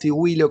Ramsey,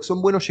 Willock,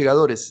 son buenos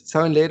llegadores,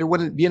 saben leer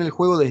bien el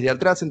juego desde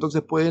atrás,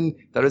 entonces pueden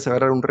tal vez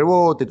agarrar un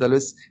rebote, tal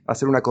vez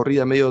hacer una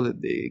corrida medio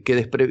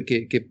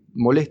que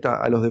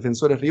molesta a los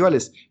defensores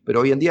rivales,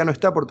 pero hoy en día no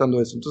está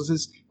aportando eso.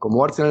 Entonces,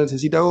 como Arsenal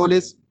necesita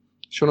goles,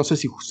 yo no sé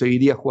si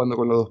seguiría jugando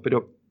con los dos,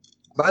 pero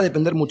va a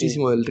depender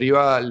muchísimo del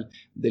rival,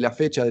 de la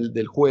fecha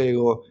del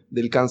juego,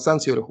 del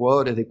cansancio de los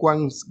jugadores, de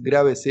cuán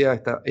grave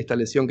sea esta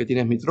lesión que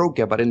tiene Smith Rowe,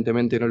 que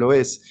aparentemente no lo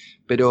es.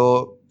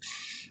 Pero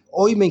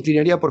hoy me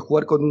inclinaría por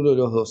jugar con uno de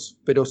los dos,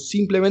 pero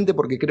simplemente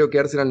porque creo que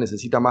Arsenal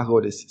necesita más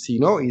goles. Si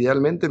no,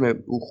 idealmente me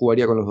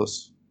jugaría con los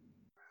dos.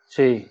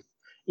 Sí,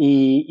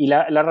 y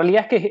la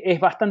realidad es que es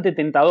bastante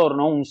tentador,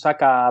 ¿no? Un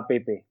Saka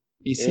Pepe.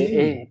 Y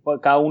sí.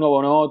 Cada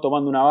uno, ¿no?,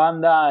 tomando una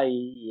banda,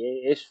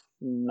 y es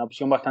una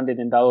opción bastante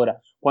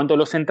tentadora. Cuanto a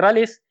los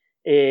centrales,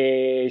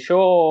 me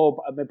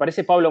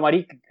parece Pablo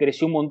Marí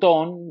creció un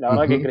montón, la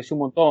verdad que creció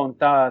un montón,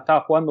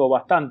 estaba jugando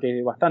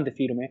bastante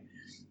firme.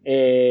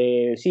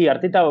 Sí,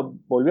 Arteta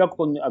volvió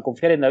a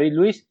confiar en David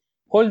Luiz.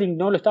 Holding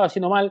no lo estaba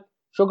haciendo mal.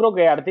 Yo creo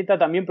que Arteta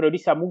también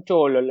prioriza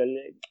mucho,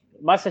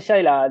 más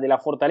allá de la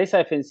fortaleza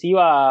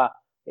defensiva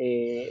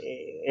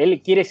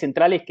él quiere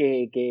centrales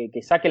que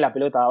saquen la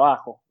pelota de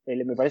abajo.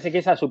 Me parece que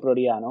esa es su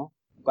prioridad, ¿no?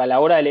 A la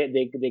hora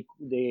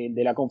de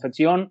la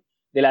confección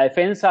de la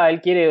defensa, él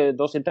quiere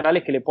 2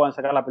 centrales que le puedan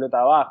sacar la pelota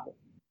de abajo.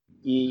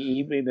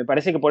 Y me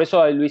parece que por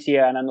eso Luis sigue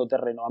ganando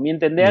terreno. A mi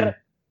entender,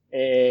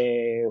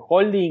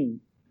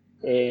 Holding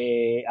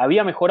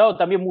había mejorado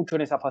también mucho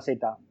en esa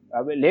faceta.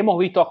 Le hemos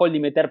visto a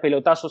Holding meter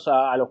pelotazos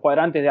a los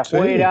cuadrantes de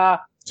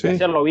afuera,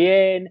 hacerlo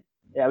bien.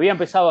 Había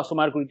empezado a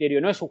sumar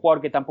criterio. No es un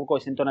jugador que tampoco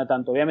desentona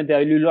tanto. Obviamente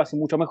David Luiz lo hace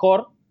mucho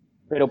mejor,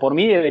 pero por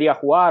mí debería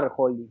jugar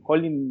Holding.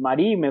 Holding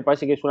Marí me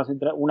parece que es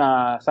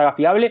una saga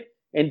fiable,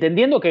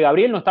 entendiendo que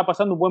Gabriel no está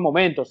pasando un buen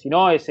momento, si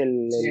no es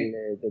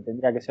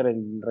tendría que ser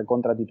el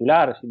recontra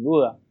titular, sin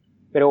duda.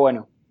 Pero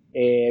bueno,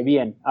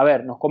 bien. A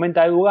ver, nos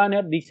comenta Edu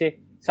Gunner,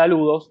 dice,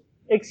 saludos.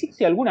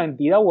 ¿Existe alguna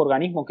entidad u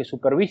organismo que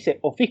supervise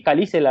o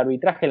fiscalice el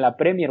arbitraje en la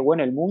Premier o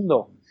en el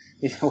mundo?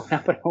 Dice,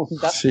 buena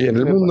pregunta. Sí, en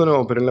el mundo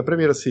no, pero en la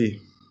Premier sí.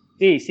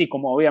 Sí,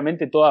 como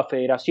obviamente toda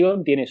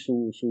federación tiene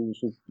su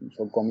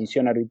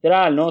comisión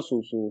arbitral, ¿no?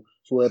 Su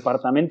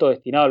departamento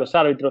destinado a los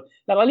árbitros.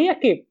 La realidad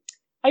es que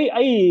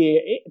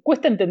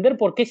cuesta entender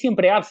por qué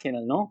siempre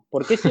Arsenal, ¿no?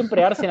 ¿Por qué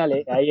siempre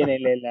Arsenal ahí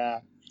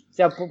o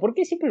sea, ¿por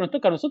qué siempre nos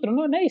toca a nosotros?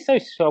 No, nadie sabe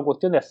si es una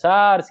cuestión de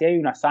azar, si hay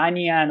una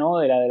hazaña, ¿no?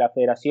 de la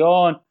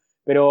federación,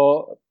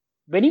 pero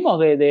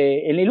venimos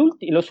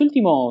en los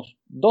últimos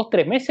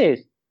 2-3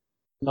 meses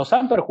nos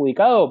han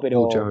perjudicado,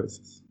 pero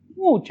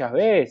Muchas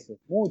veces.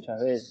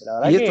 La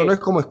verdad y esto no es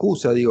como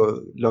excusa,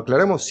 digo, lo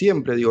aclaramos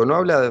siempre, digo, no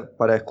habla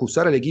para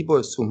excusar al equipo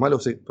de sus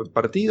malos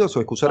partidos o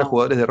excusar a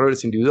jugadores de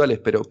errores individuales,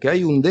 pero que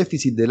hay un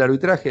déficit del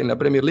arbitraje en la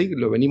Premier League,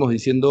 lo venimos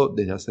diciendo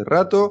desde hace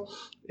rato.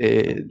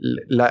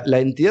 La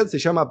entidad se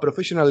llama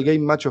Professional Game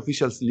Match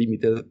Officials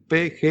Limited,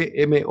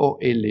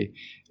 PGMOL.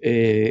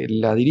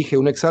 La dirige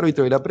un ex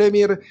árbitro de la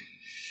Premier.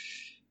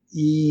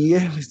 Y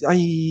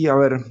a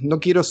ver, no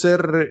quiero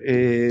ser,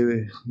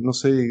 no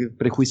sé,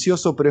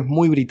 prejuicioso, pero es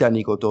muy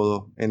británico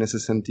todo en ese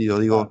sentido.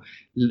 Digo,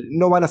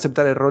 no van a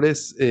aceptar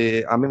errores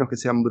a menos que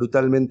sean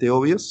brutalmente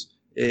obvios.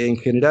 En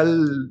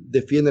general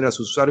defienden a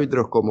sus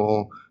árbitros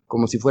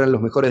como si fueran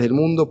los mejores del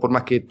mundo, por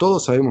más que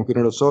todos sabemos que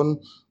no lo son.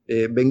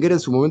 Wenger en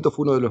su momento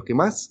fue uno de los que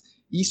más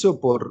hizo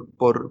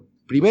por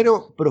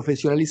primero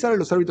profesionalizar a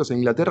los árbitros en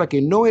Inglaterra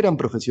que no eran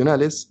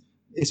profesionales.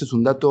 Eso es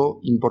un dato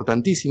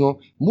importantísimo.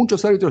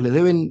 Muchos árbitros les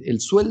deben el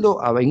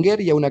sueldo a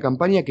Wenger y a una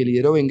campaña que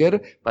lideró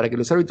Wenger para que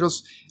los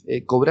árbitros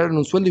cobraran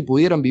un sueldo y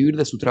pudieran vivir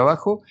de su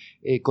trabajo,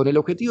 con el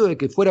objetivo de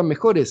que fueran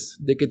mejores,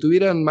 de que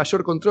tuvieran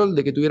mayor control,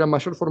 de que tuvieran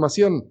mayor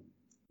formación.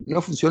 No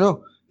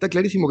funcionó. Está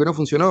clarísimo que no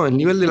funcionó. El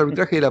nivel del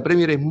arbitraje de la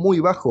Premier es muy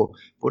bajo.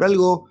 Por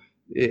algo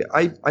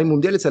hay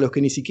mundiales a los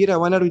que ni siquiera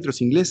van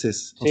árbitros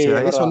ingleses. O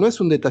sea, eso no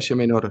es un detalle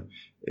menor.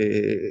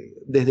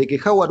 Desde que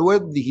Howard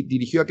Webb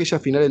dirigió aquella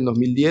final en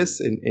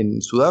 2010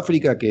 en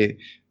Sudáfrica, que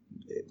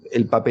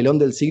el papelón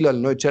del siglo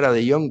al no echar a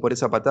De Jong por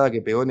esa patada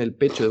que pegó en el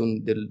pecho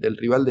del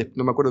rival,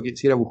 no me acuerdo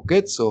si era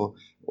Busquets o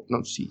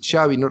no, si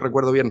Xavi, no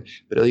recuerdo bien,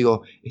 pero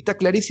digo, está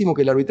clarísimo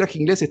que el arbitraje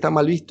inglés está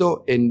mal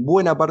visto en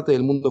buena parte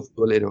del mundo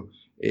futbolero,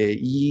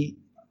 y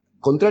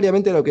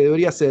contrariamente a lo que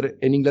debería ser,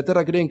 en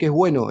Inglaterra creen que es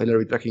bueno el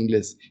arbitraje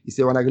inglés y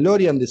se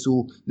vanaglorian de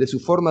su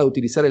forma de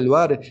utilizar el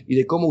VAR y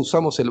de cómo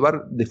usamos el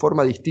VAR de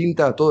forma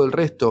distinta a todo el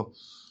resto.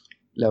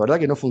 La verdad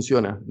que no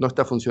funciona, no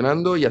está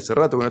funcionando y hace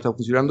rato que no está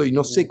funcionando y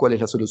no sé cuál es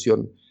la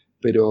solución,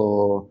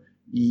 pero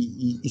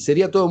y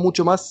sería todo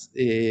mucho más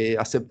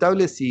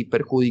aceptable si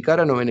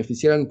perjudicaran o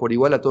beneficiaran por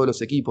igual a todos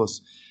los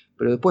equipos.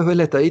 Pero después ves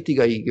la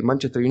estadística y que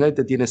Manchester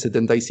United tiene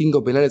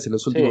 75 penales en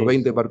los últimos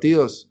 20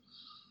 partidos.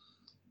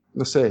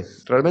 No sé,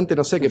 realmente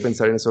no sé qué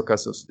pensar en esos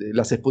casos.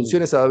 Las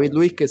expulsiones a David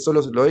Luiz, que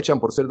solo lo echan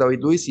por ser David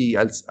Luiz, y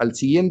al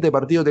siguiente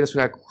partido tenés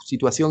una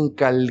situación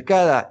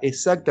calcada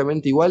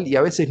exactamente igual y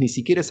a veces ni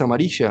siquiera es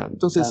amarilla.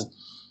 Entonces,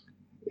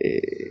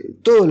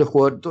 todos los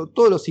jugadores,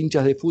 todos los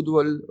hinchas de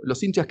fútbol,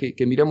 los hinchas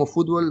que miramos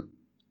fútbol,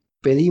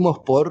 pedimos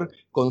por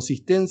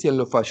consistencia en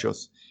los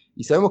fallos.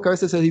 Y sabemos que a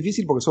veces es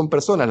difícil porque son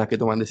personas las que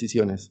toman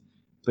decisiones.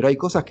 Pero hay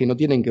cosas que no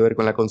tienen que ver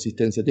con la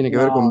consistencia, tiene que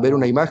ver con ver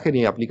una imagen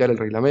y aplicar el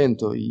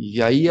reglamento.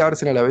 Y ahí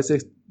Arsenal a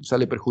veces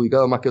sale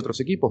perjudicado más que otros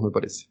equipos, me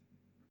parece.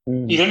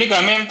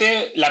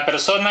 Irónicamente, la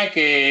persona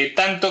que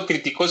tanto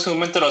criticó en su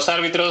momento a los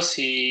árbitros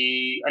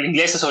y al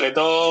inglés sobre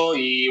todo,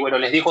 y bueno,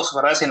 les dijo sus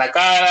verdades en la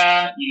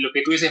cara, y lo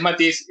que tú dices,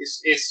 Mati,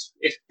 es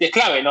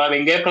clave, ¿no?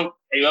 Wenger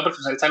ayudó a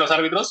profesionalizar a los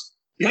árbitros.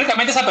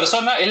 Irónicamente, esa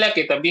persona es la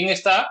que también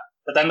está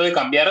tratando de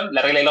cambiar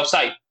la regla del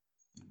offside.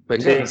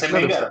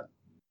 Wenger.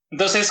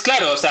 Entonces,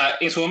 claro, o sea,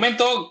 en su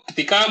momento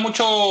criticaba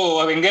mucho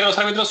a Wenger a los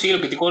árbitros, sí, lo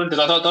criticó durante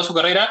toda su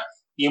carrera,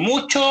 y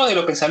muchos de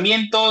los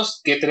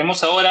pensamientos que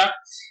tenemos ahora,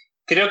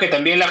 creo que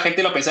también la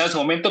gente lo pensaba en su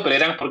momento, pero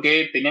eran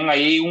porque tenían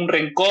ahí un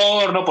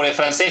rencor, ¿no? Por el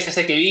francés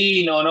ese que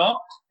vino, ¿no?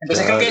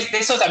 Entonces creo que de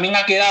eso también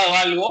ha quedado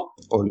algo,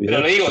 pero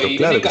lo digo,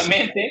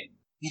 irónicamente,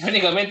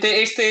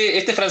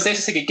 este francés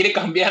ese que quiere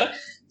cambiar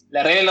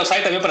la regla de los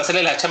offside también para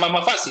hacerle la chamba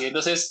más fácil,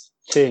 entonces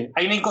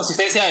hay una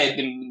inconsistencia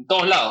en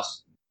todos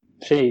lados.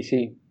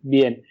 Sí,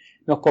 bien.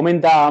 Nos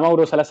comenta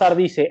Mauro Salazar,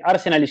 dice,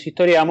 Arsenal y su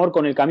historia de amor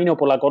con el camino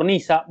por la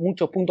cornisa,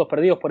 muchos puntos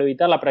perdidos por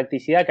evitar la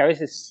practicidad que a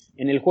veces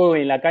en el juego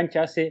y en la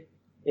cancha se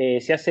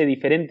hace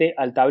diferente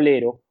al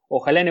tablero.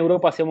 Ojalá en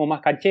Europa seamos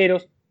más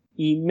cancheros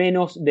y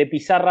menos de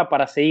pizarra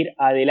para seguir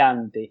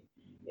adelante.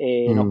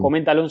 Nos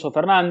comenta Alonso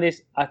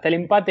Fernández, hasta el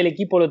empate el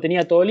equipo lo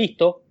tenía todo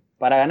listo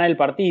para ganar el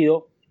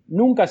partido,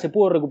 nunca se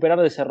pudo recuperar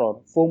de ese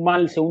error. Fue un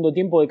mal segundo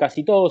tiempo de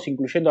casi todos,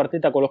 incluyendo a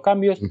Arteta con los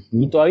cambios,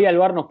 y todavía el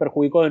VAR nos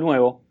perjudicó de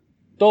nuevo.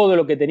 Todo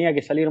lo que tenía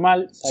que salir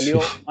mal, salió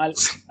mal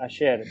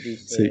ayer,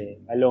 dice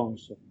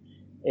Alonso.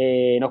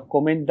 Nos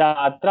comenta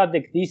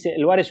Tratex, dice,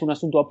 el VAR es un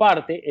asunto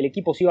aparte, el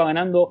equipo se iba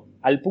ganando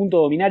al punto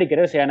de dominar y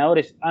quererse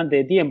ganadores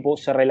antes de tiempo,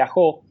 se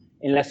relajó.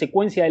 En la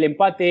secuencia del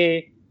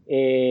empate,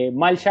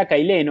 mal Xhaka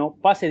y Leno,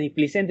 pases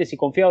displicentes y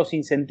confiados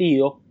sin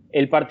sentido,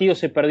 el partido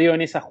se perdió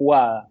en esa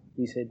jugada,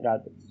 dice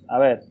Tratex. A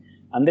ver,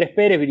 Andrés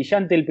Pérez,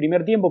 brillante el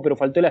primer tiempo, pero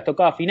faltó la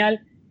estocada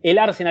final. El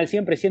Arsenal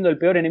siempre siendo el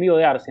peor enemigo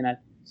de Arsenal.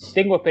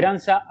 Tengo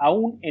esperanza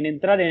aún en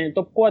entrar en el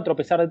top 4 a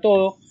pesar de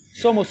todo.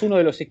 Somos uno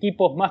de los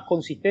equipos más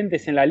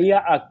consistentes en la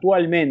liga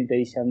actualmente,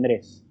 dice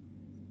Andrés.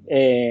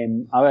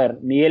 A ver,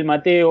 Miguel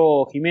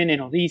Mateo Jiménez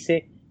nos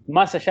dice,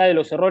 más allá de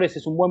los errores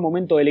es un buen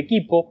momento del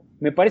equipo.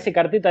 Me parece que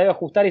Arteta debe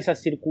ajustar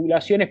esas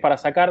circulaciones para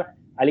sacar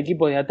al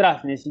equipo desde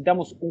atrás.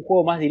 Necesitamos un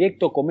juego más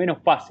directo con menos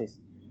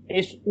pases.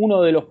 Es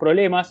uno de los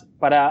problemas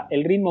para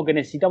el ritmo que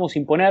necesitamos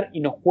imponer y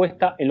nos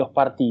cuesta en los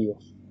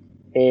partidos.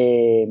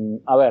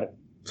 A ver.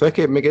 ¿Sabes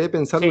qué? Me quedé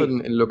pensando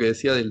en lo que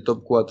decía del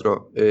top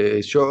 4.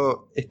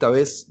 Yo, esta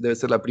vez, debe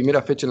ser la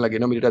primera fecha en la que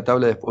no miré la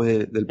tabla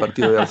después del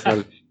partido de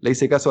Arsenal. Le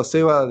hice caso a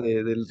Seba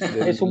del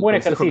es un buen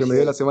consejo ejercicio que me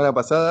dio la semana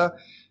pasada,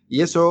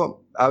 y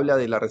eso habla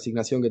de la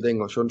resignación que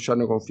tengo. Yo ya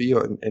no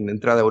confío en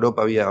entrada a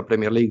Europa vía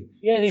Premier League.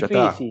 Y es ya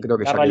difícil. Creo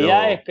que la ya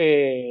realidad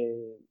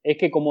quedó. es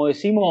que, como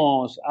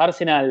decimos,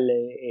 Arsenal,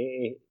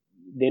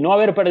 de no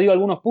haber perdido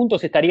algunos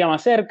puntos, estaría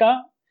más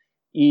cerca.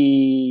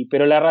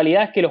 Pero la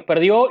realidad es que los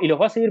perdió y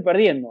los va a seguir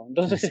perdiendo.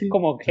 Entonces es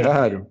como que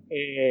claro.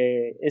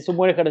 Es un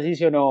buen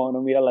ejercicio no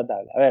mirar la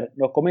tabla. A ver,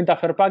 nos comenta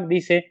Ferpac,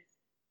 dice,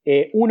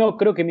 uno,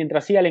 creo que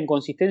mientras siga la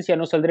inconsistencia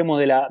no saldremos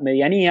de la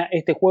medianía.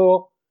 Este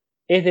juego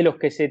es de los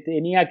que se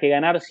tenía que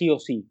ganar sí o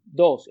sí.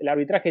 2, el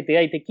arbitraje te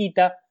da y te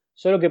quita,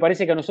 solo que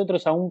parece que a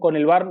nosotros aún con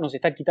el VAR nos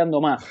está quitando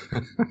más.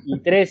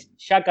 Y 3,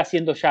 Xhaka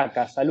siendo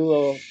Xhaka.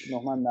 Saludos,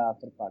 nos manda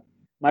Ferpac.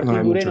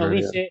 Martín Duré nos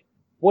dice,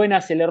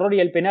 buenas, el error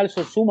y el penal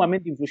son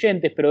sumamente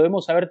influyentes, pero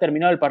debemos haber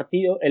terminado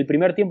el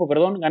primer tiempo,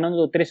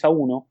 ganando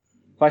 3-1.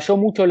 Falló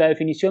mucho la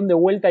definición de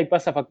vuelta y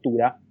pasa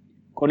factura.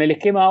 Con el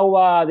esquema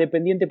AUBA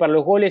dependiente para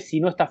los goles, si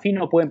no está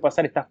fino pueden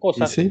pasar estas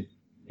cosas. ¿Sí?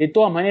 De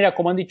todas maneras,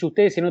 como han dicho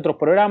ustedes en otros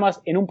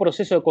programas, en un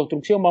proceso de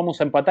construcción vamos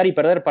a empatar y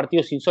perder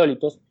partidos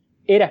insólitos.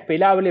 Era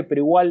esperable,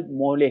 pero igual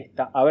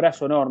molesta.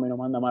 Abrazo enorme, nos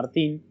manda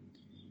Martín.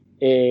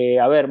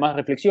 A ver, más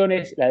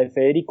reflexiones. La de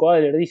Federico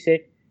Adler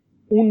dice,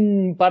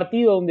 un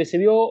partido donde se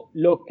vio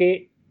lo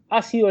que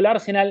ha sido el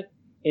Arsenal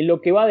en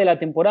lo que va de la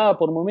temporada.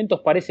 Por momentos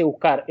parece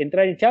buscar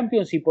entrar en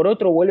Champions y por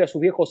otro vuelve a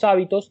sus viejos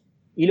hábitos,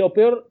 y lo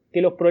peor,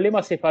 que los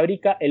problemas se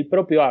fabrica el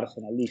propio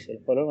Arsenal, dice,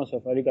 los problemas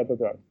se fabrica el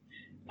propio Arsenal.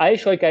 A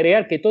ello hay que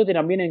agregar que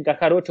Tottenham viene a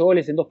encajar 8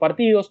 goles en 2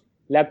 partidos,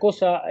 la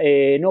cosa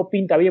no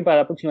pinta bien para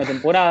la próxima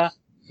temporada.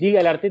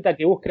 Diga el Arteta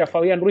que busque a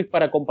Fabián Ruiz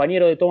para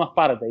compañero de Thomas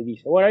Partey,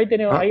 dice. Bueno, ahí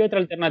tenemos, hay otra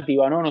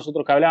alternativa, ¿no?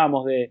 Nosotros que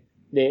hablábamos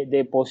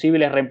de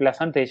posibles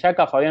reemplazantes de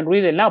Xhaka, Fabián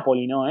Ruiz del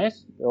Napoli, ¿no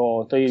es?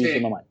 ¿O estoy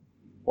diciendo mal?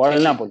 Jugador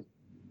del Napoli.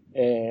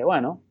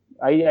 Bueno,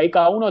 ahí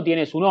cada uno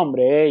tiene su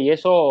nombre, y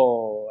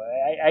eso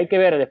hay que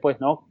ver después,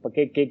 ¿no?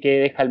 ¿Qué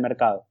deja el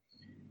mercado?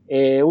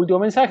 Último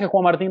mensaje,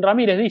 Juan Martín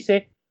Ramírez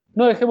dice,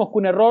 no dejemos que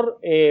un error,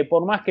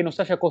 por más que nos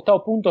haya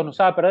costado puntos, nos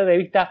haga perder de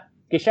vista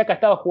que Xhaka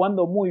estaba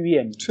jugando muy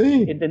bien,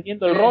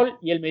 entendiendo el rol,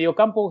 y el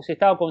mediocampo se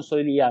estaba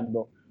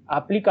consolidando.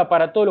 Aplica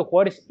para todos los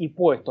jugadores y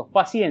puestos.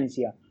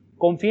 Paciencia.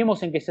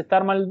 Confiemos en que se está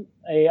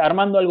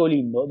armando algo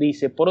lindo,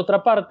 dice. Por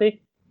otra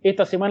parte,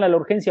 esta semana la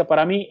urgencia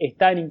para mí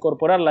está en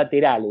incorporar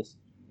laterales,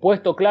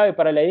 puesto clave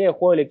para la idea de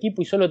juego del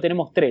equipo, y solo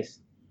tenemos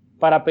 3.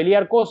 Para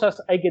pelear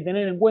cosas hay que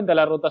tener en cuenta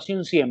la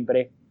rotación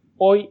siempre.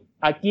 Hoy,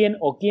 ¿a quién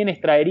o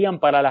quiénes traerían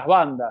para las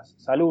bandas?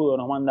 Saludo,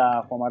 nos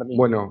manda Juan Martín.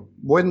 Bueno,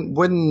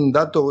 buen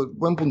dato,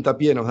 buen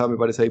puntapié nos da, me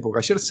parece ahí, porque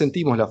ayer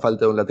sentimos la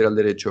falta de un lateral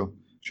derecho.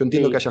 Yo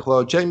entiendo que haya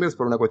jugado Chambers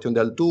por una cuestión de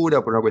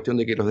altura, por una cuestión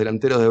de que los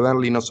delanteros de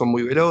Burnley no son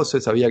muy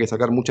veloces, había que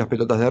sacar muchas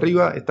pelotas de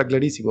arriba, está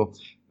clarísimo,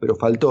 pero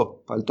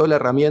faltó la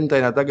herramienta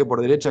en ataque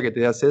por derecha que te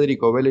da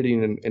Cedric o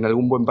Bellerin en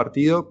algún buen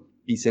partido,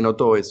 y se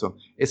notó eso.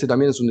 Ese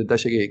también es un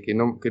detalle que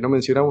no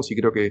mencionamos y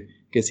creo que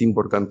es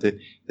importante.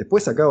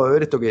 Después acabo de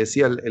ver esto que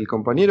decía el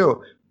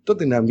compañero,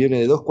 Tottenham viene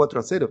de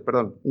 2-4-0,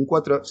 perdón,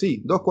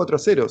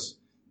 2-4-0.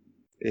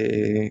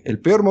 El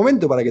peor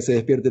momento para que se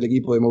despierte el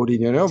equipo de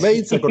Mourinho, ¿no?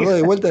 Bates se acordó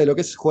de vuelta de lo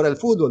que es jugar al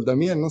fútbol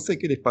también, no sé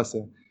qué les pasa.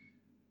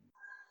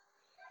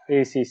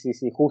 Sí,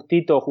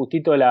 justito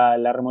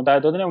la remontada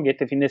de Tottenham, que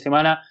este fin de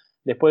semana,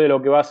 después de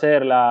lo que va a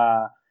ser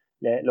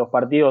los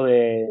partidos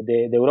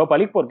de Europa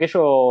League, porque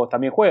ellos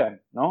también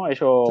juegan, ¿no?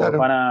 Ellos claro,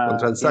 van a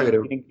contra el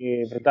Zagreb. tienen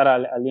que enfrentar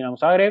al Dinamo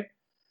Zagreb.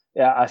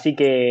 así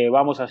que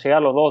vamos a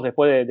llegar los dos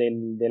después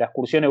de la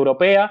excursión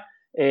europea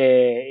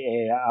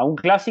a un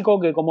clásico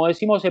que, como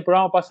decimos el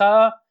programa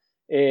pasado,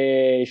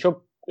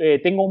 yo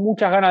tengo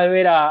muchas ganas de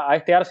ver a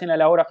este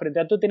Arsenal ahora frente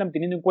a Tottenham,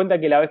 teniendo en cuenta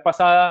que la vez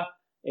pasada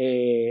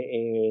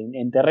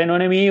en terreno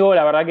enemigo,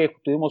 la verdad que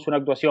tuvimos una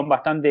actuación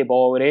bastante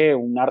pobre,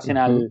 un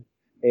Arsenal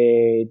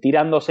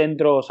tirando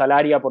centros al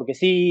área porque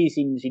sí,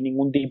 sin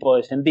ningún tipo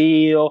de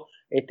sentido.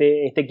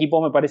 Este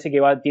equipo me parece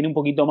que tiene un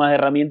poquito más de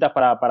herramientas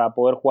para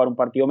poder jugar un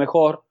partido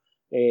mejor.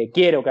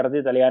 Quiero que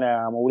Arteta le gane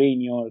a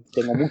Mourinho,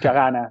 tengo muchas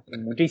ganas,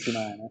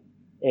 muchísimas ganas.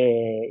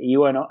 Y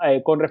bueno,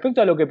 con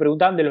respecto a lo que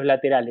preguntaban de los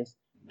laterales,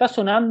 está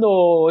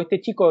sonando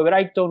este chico de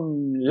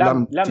Brighton,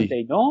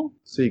 Lamptey, ¿no?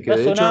 Sí, que está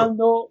de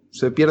sonando, hecho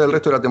se pierde el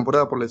resto de la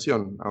temporada por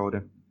lesión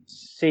ahora.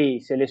 Sí,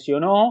 se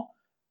lesionó,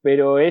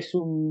 pero es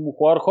un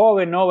jugador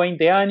joven, ¿no?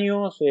 20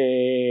 años,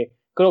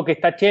 creo que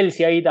está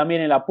Chelsea ahí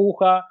también en la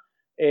puja,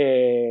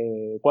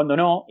 cuando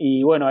no,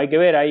 y bueno, hay que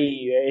ver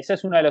ahí, esa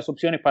es una de las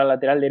opciones para el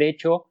lateral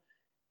derecho,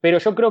 pero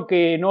yo creo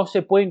que no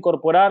se puede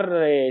incorporar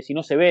si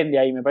no se vende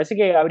ahí. Me parece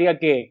que habría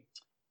que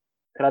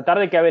tratar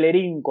de que a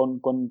Bellerín,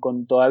 con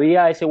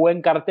todavía ese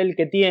buen cartel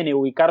que tiene,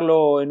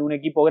 ubicarlo en un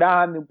equipo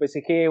grande, un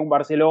PSG, un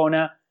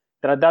Barcelona,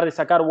 tratar de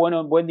sacar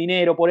buen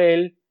dinero por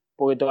él,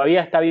 porque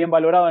todavía está bien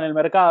valorado en el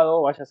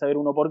mercado, vaya a saber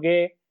uno por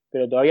qué,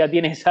 pero todavía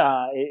tiene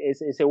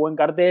ese buen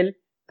cartel,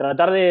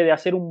 tratar de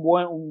hacer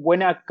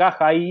buena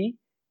caja ahí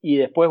y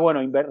después,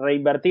 bueno,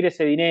 reinvertir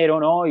ese dinero,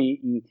 ¿no?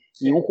 Y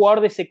un jugador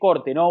de ese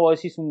corte, ¿no? Vos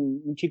decís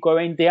un chico de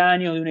 20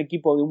 años, de un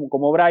equipo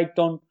como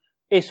Brighton,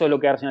 eso es lo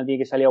que Arsenal tiene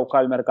que salir a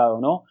buscar al mercado,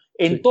 ¿no?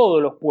 En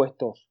todos los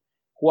puestos.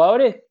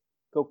 Jugadores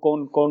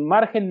con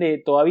margen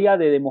todavía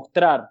de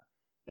demostrar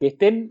que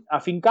estén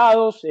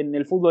afincados en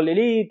el fútbol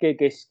elite,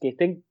 que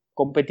estén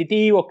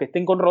competitivos, que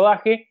estén con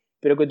rodaje,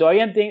 pero que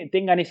todavía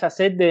tengan esa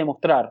sed de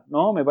demostrar,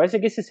 ¿no? Me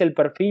parece que ese es el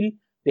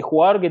perfil de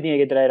jugador que tiene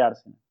que traer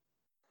Arsenal.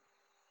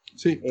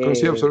 Sí,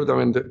 coincido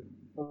absolutamente.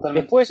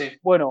 Después,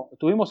 bueno,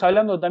 estuvimos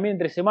hablando también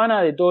entre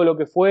semana de todo lo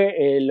que fue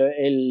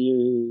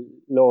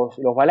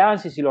los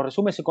balances y los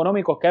resúmenes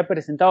económicos que ha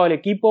presentado el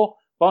equipo.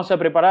 Vamos a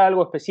preparar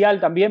algo especial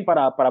también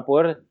para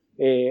poder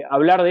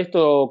hablar de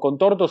esto con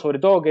Torto, sobre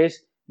todo, que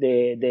es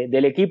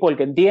del equipo el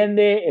que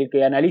entiende, el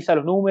que analiza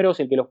los números,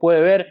 el que los puede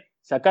ver,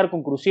 sacar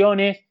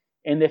conclusiones.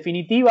 En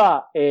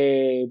definitiva,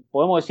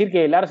 podemos decir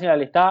que el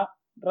Arsenal está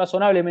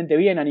razonablemente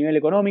bien a nivel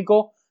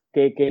económico,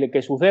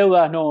 que sus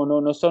deudas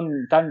no son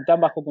tan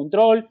bajo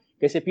control,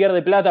 que se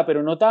pierde plata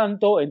pero no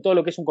tanto, en todo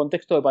lo que es un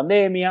contexto de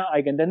pandemia,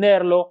 hay que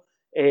entenderlo,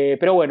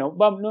 pero bueno,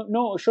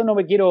 yo no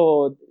me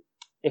quiero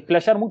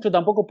explayar mucho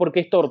tampoco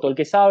porque es Torto, el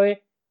que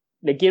sabe,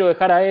 le quiero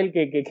dejar a él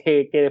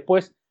que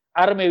después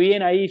arme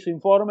bien ahí su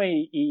informe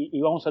y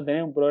vamos a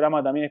tener un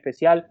programa también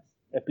especial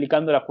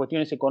explicando las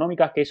cuestiones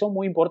económicas que son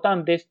muy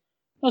importantes,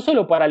 no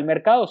solo para el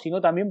mercado,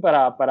 sino también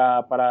para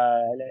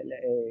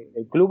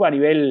el club a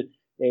nivel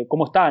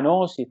cómo está,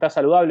 ¿no? Si está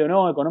saludable o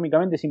no,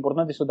 económicamente es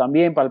importante eso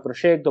también para el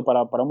proyecto,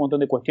 para un montón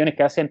de cuestiones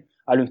que hacen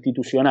a lo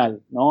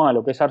institucional, ¿no? A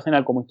lo que es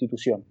Arsenal como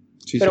institución.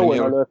 Sí, pero señor.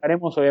 Bueno, lo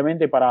dejaremos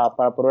obviamente para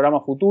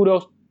programas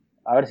futuros,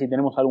 a ver si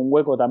tenemos algún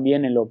hueco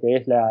también en lo que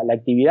es la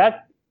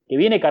actividad, que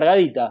viene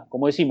cargadita,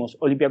 como decimos,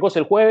 Olympiacos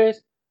el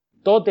jueves,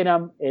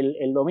 Tottenham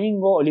el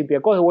domingo,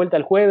 Olympiacos de vuelta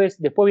el jueves,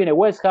 después viene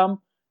West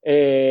Ham,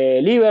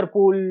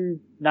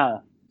 Liverpool,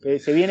 nada.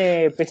 Se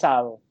viene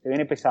pesado.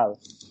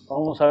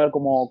 Vamos a ver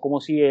cómo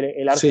sigue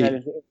el Arsenal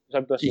en sus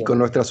actuaciones. Y con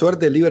nuestra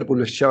suerte, el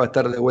Liverpool ya va a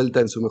estar de vuelta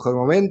en su mejor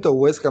momento.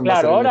 West Ham va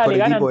a ser el mejor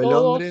equipo de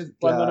Londres.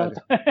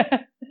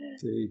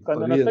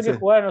 Cuando nos toque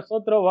jugar a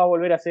nosotros, va a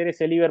volver a ser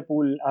ese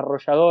Liverpool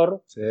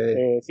arrollador.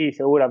 Sí,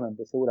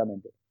 seguramente.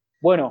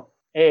 Bueno,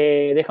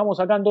 dejamos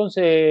acá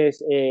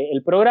entonces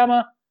el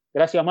programa.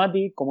 Gracias,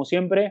 Mati, como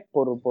siempre,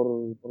 por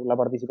la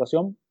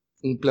participación.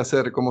 Un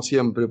placer, como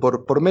siempre.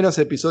 Por menos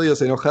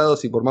episodios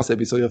enojados y por más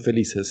episodios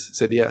felices.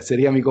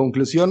 Sería mi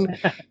conclusión.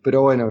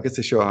 Pero bueno, qué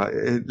sé yo.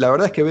 La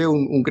verdad es que veo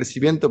un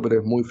crecimiento,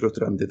 pero es muy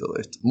frustrante todo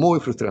esto. Muy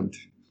frustrante.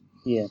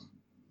 Bien.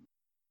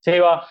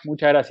 Seba,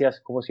 muchas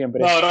gracias, como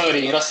siempre. No,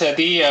 Rodri, gracias a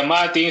ti, a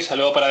Mati.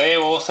 Saludo para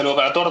Debo, saludo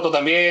para Torto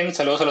también.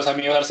 Saludos a los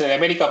amigos de Arsenal de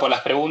América por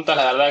las preguntas.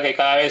 La verdad que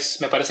cada vez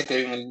me parece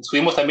que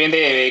subimos también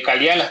de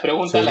calidad las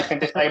preguntas. Sí. La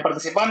gente está ahí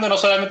participando, no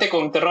solamente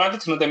con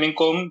interrogantes, sino también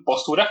con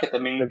posturas, que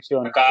también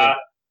acá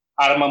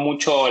arma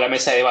mucho la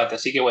mesa de debate.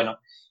 Así que bueno,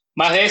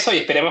 más de eso, y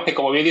esperemos que,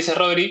 como bien dice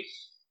Rodri,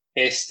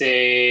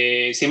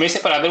 si me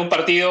dices para ver un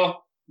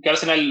partido que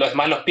Arsenal los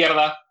demás los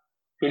pierda,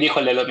 yo elijo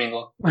el del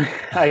domingo.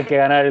 Hay que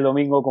ganar el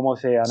domingo como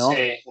sea, ¿no?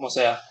 Sí, como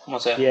sea.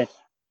 Bien.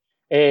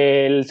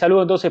 El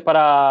saludo entonces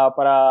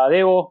para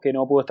Debo, que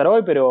no pudo estar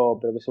hoy, pero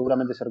que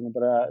seguramente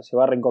se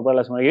va a reincorporar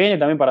la semana que viene.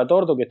 También para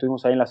Torto, que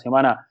estuvimos ahí en la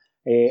semana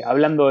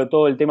hablando de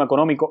todo el tema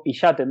económico y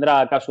ya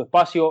tendrá acá su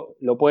espacio.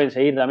 Lo pueden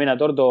seguir también a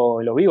Torto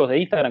en los vivos de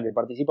Instagram, que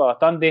participa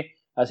bastante,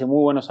 hace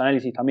muy buenos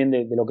análisis también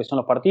de lo que son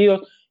los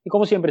partidos. Y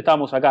como siempre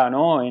estamos acá,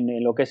 ¿no?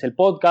 En lo que es el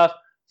podcast.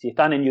 Si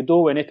están en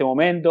YouTube en este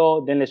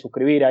momento, denle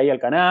suscribir ahí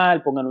al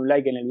canal, pongan un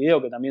like en el video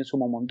que también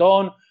suma un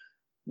montón.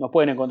 Nos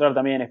pueden encontrar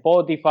también en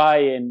Spotify,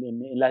 en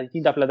las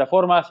distintas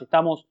plataformas.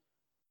 Estamos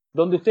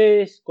donde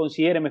ustedes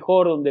consideren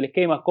mejor, donde les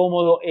quede más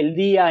cómodo, el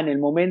día, en el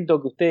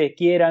momento que ustedes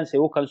quieran, se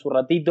buscan su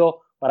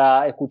ratito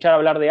para escuchar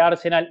hablar de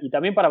Arsenal y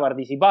también para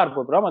participar,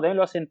 porque el programa también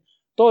lo hacen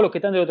todos los que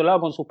están del otro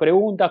lado con sus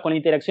preguntas, con la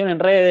interacción en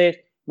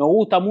redes. Nos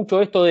gusta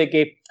mucho esto de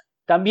que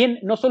también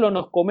no solo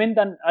nos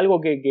comentan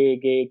algo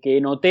que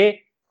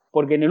noté,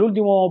 porque en el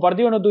último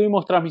partido no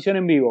tuvimos transmisión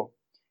en vivo,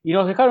 y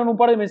nos dejaron un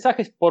par de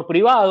mensajes por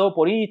privado,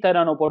 por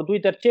Instagram o por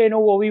Twitter: che, no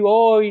hubo vivo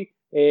hoy,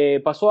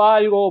 pasó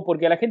algo,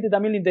 porque a la gente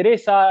también le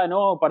interesa,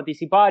 ¿no?,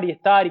 participar y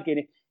estar,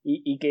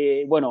 y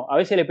que bueno, a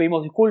veces le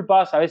pedimos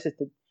disculpas, a veces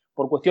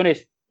por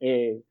cuestiones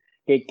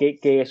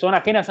que son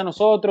ajenas a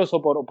nosotros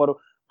o por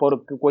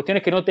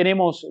cuestiones que no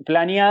tenemos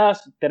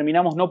planeadas,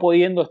 terminamos no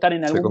pudiendo estar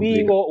en algún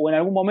vivo o en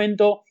algún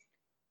momento.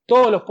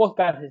 Todos los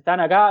podcasts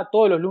están acá,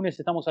 todos los lunes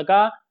estamos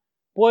acá.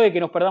 Puede que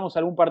nos perdamos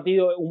algún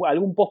partido,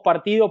 algún post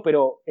partido,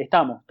 pero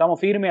estamos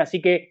firmes,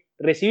 así que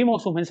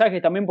recibimos sus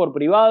mensajes también por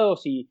privado.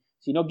 Si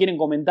no quieren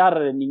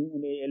comentar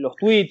los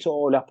tweets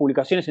o las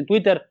publicaciones en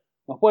Twitter,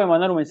 nos pueden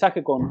mandar un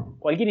mensaje con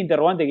cualquier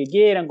interrogante que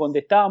quieran,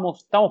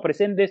 contestamos, estamos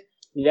presentes,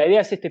 y la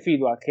idea es este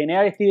feedback,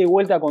 generar este ida y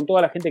vuelta con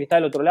toda la gente que está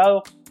del otro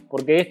lado,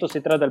 porque de esto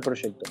se trata el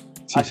proyecto.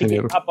 Sí, así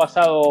señor. que ha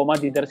pasado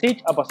Mati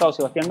Terzic, ha pasado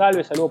Sebastián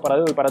Galvez, saludos para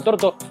Debo y para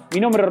Torto.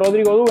 Mi nombre es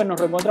Rodrigo Duben, nos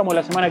reencontramos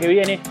la semana que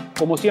viene.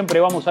 Como siempre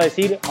vamos a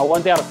decir,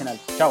 aguante Arsenal.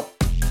 Chao.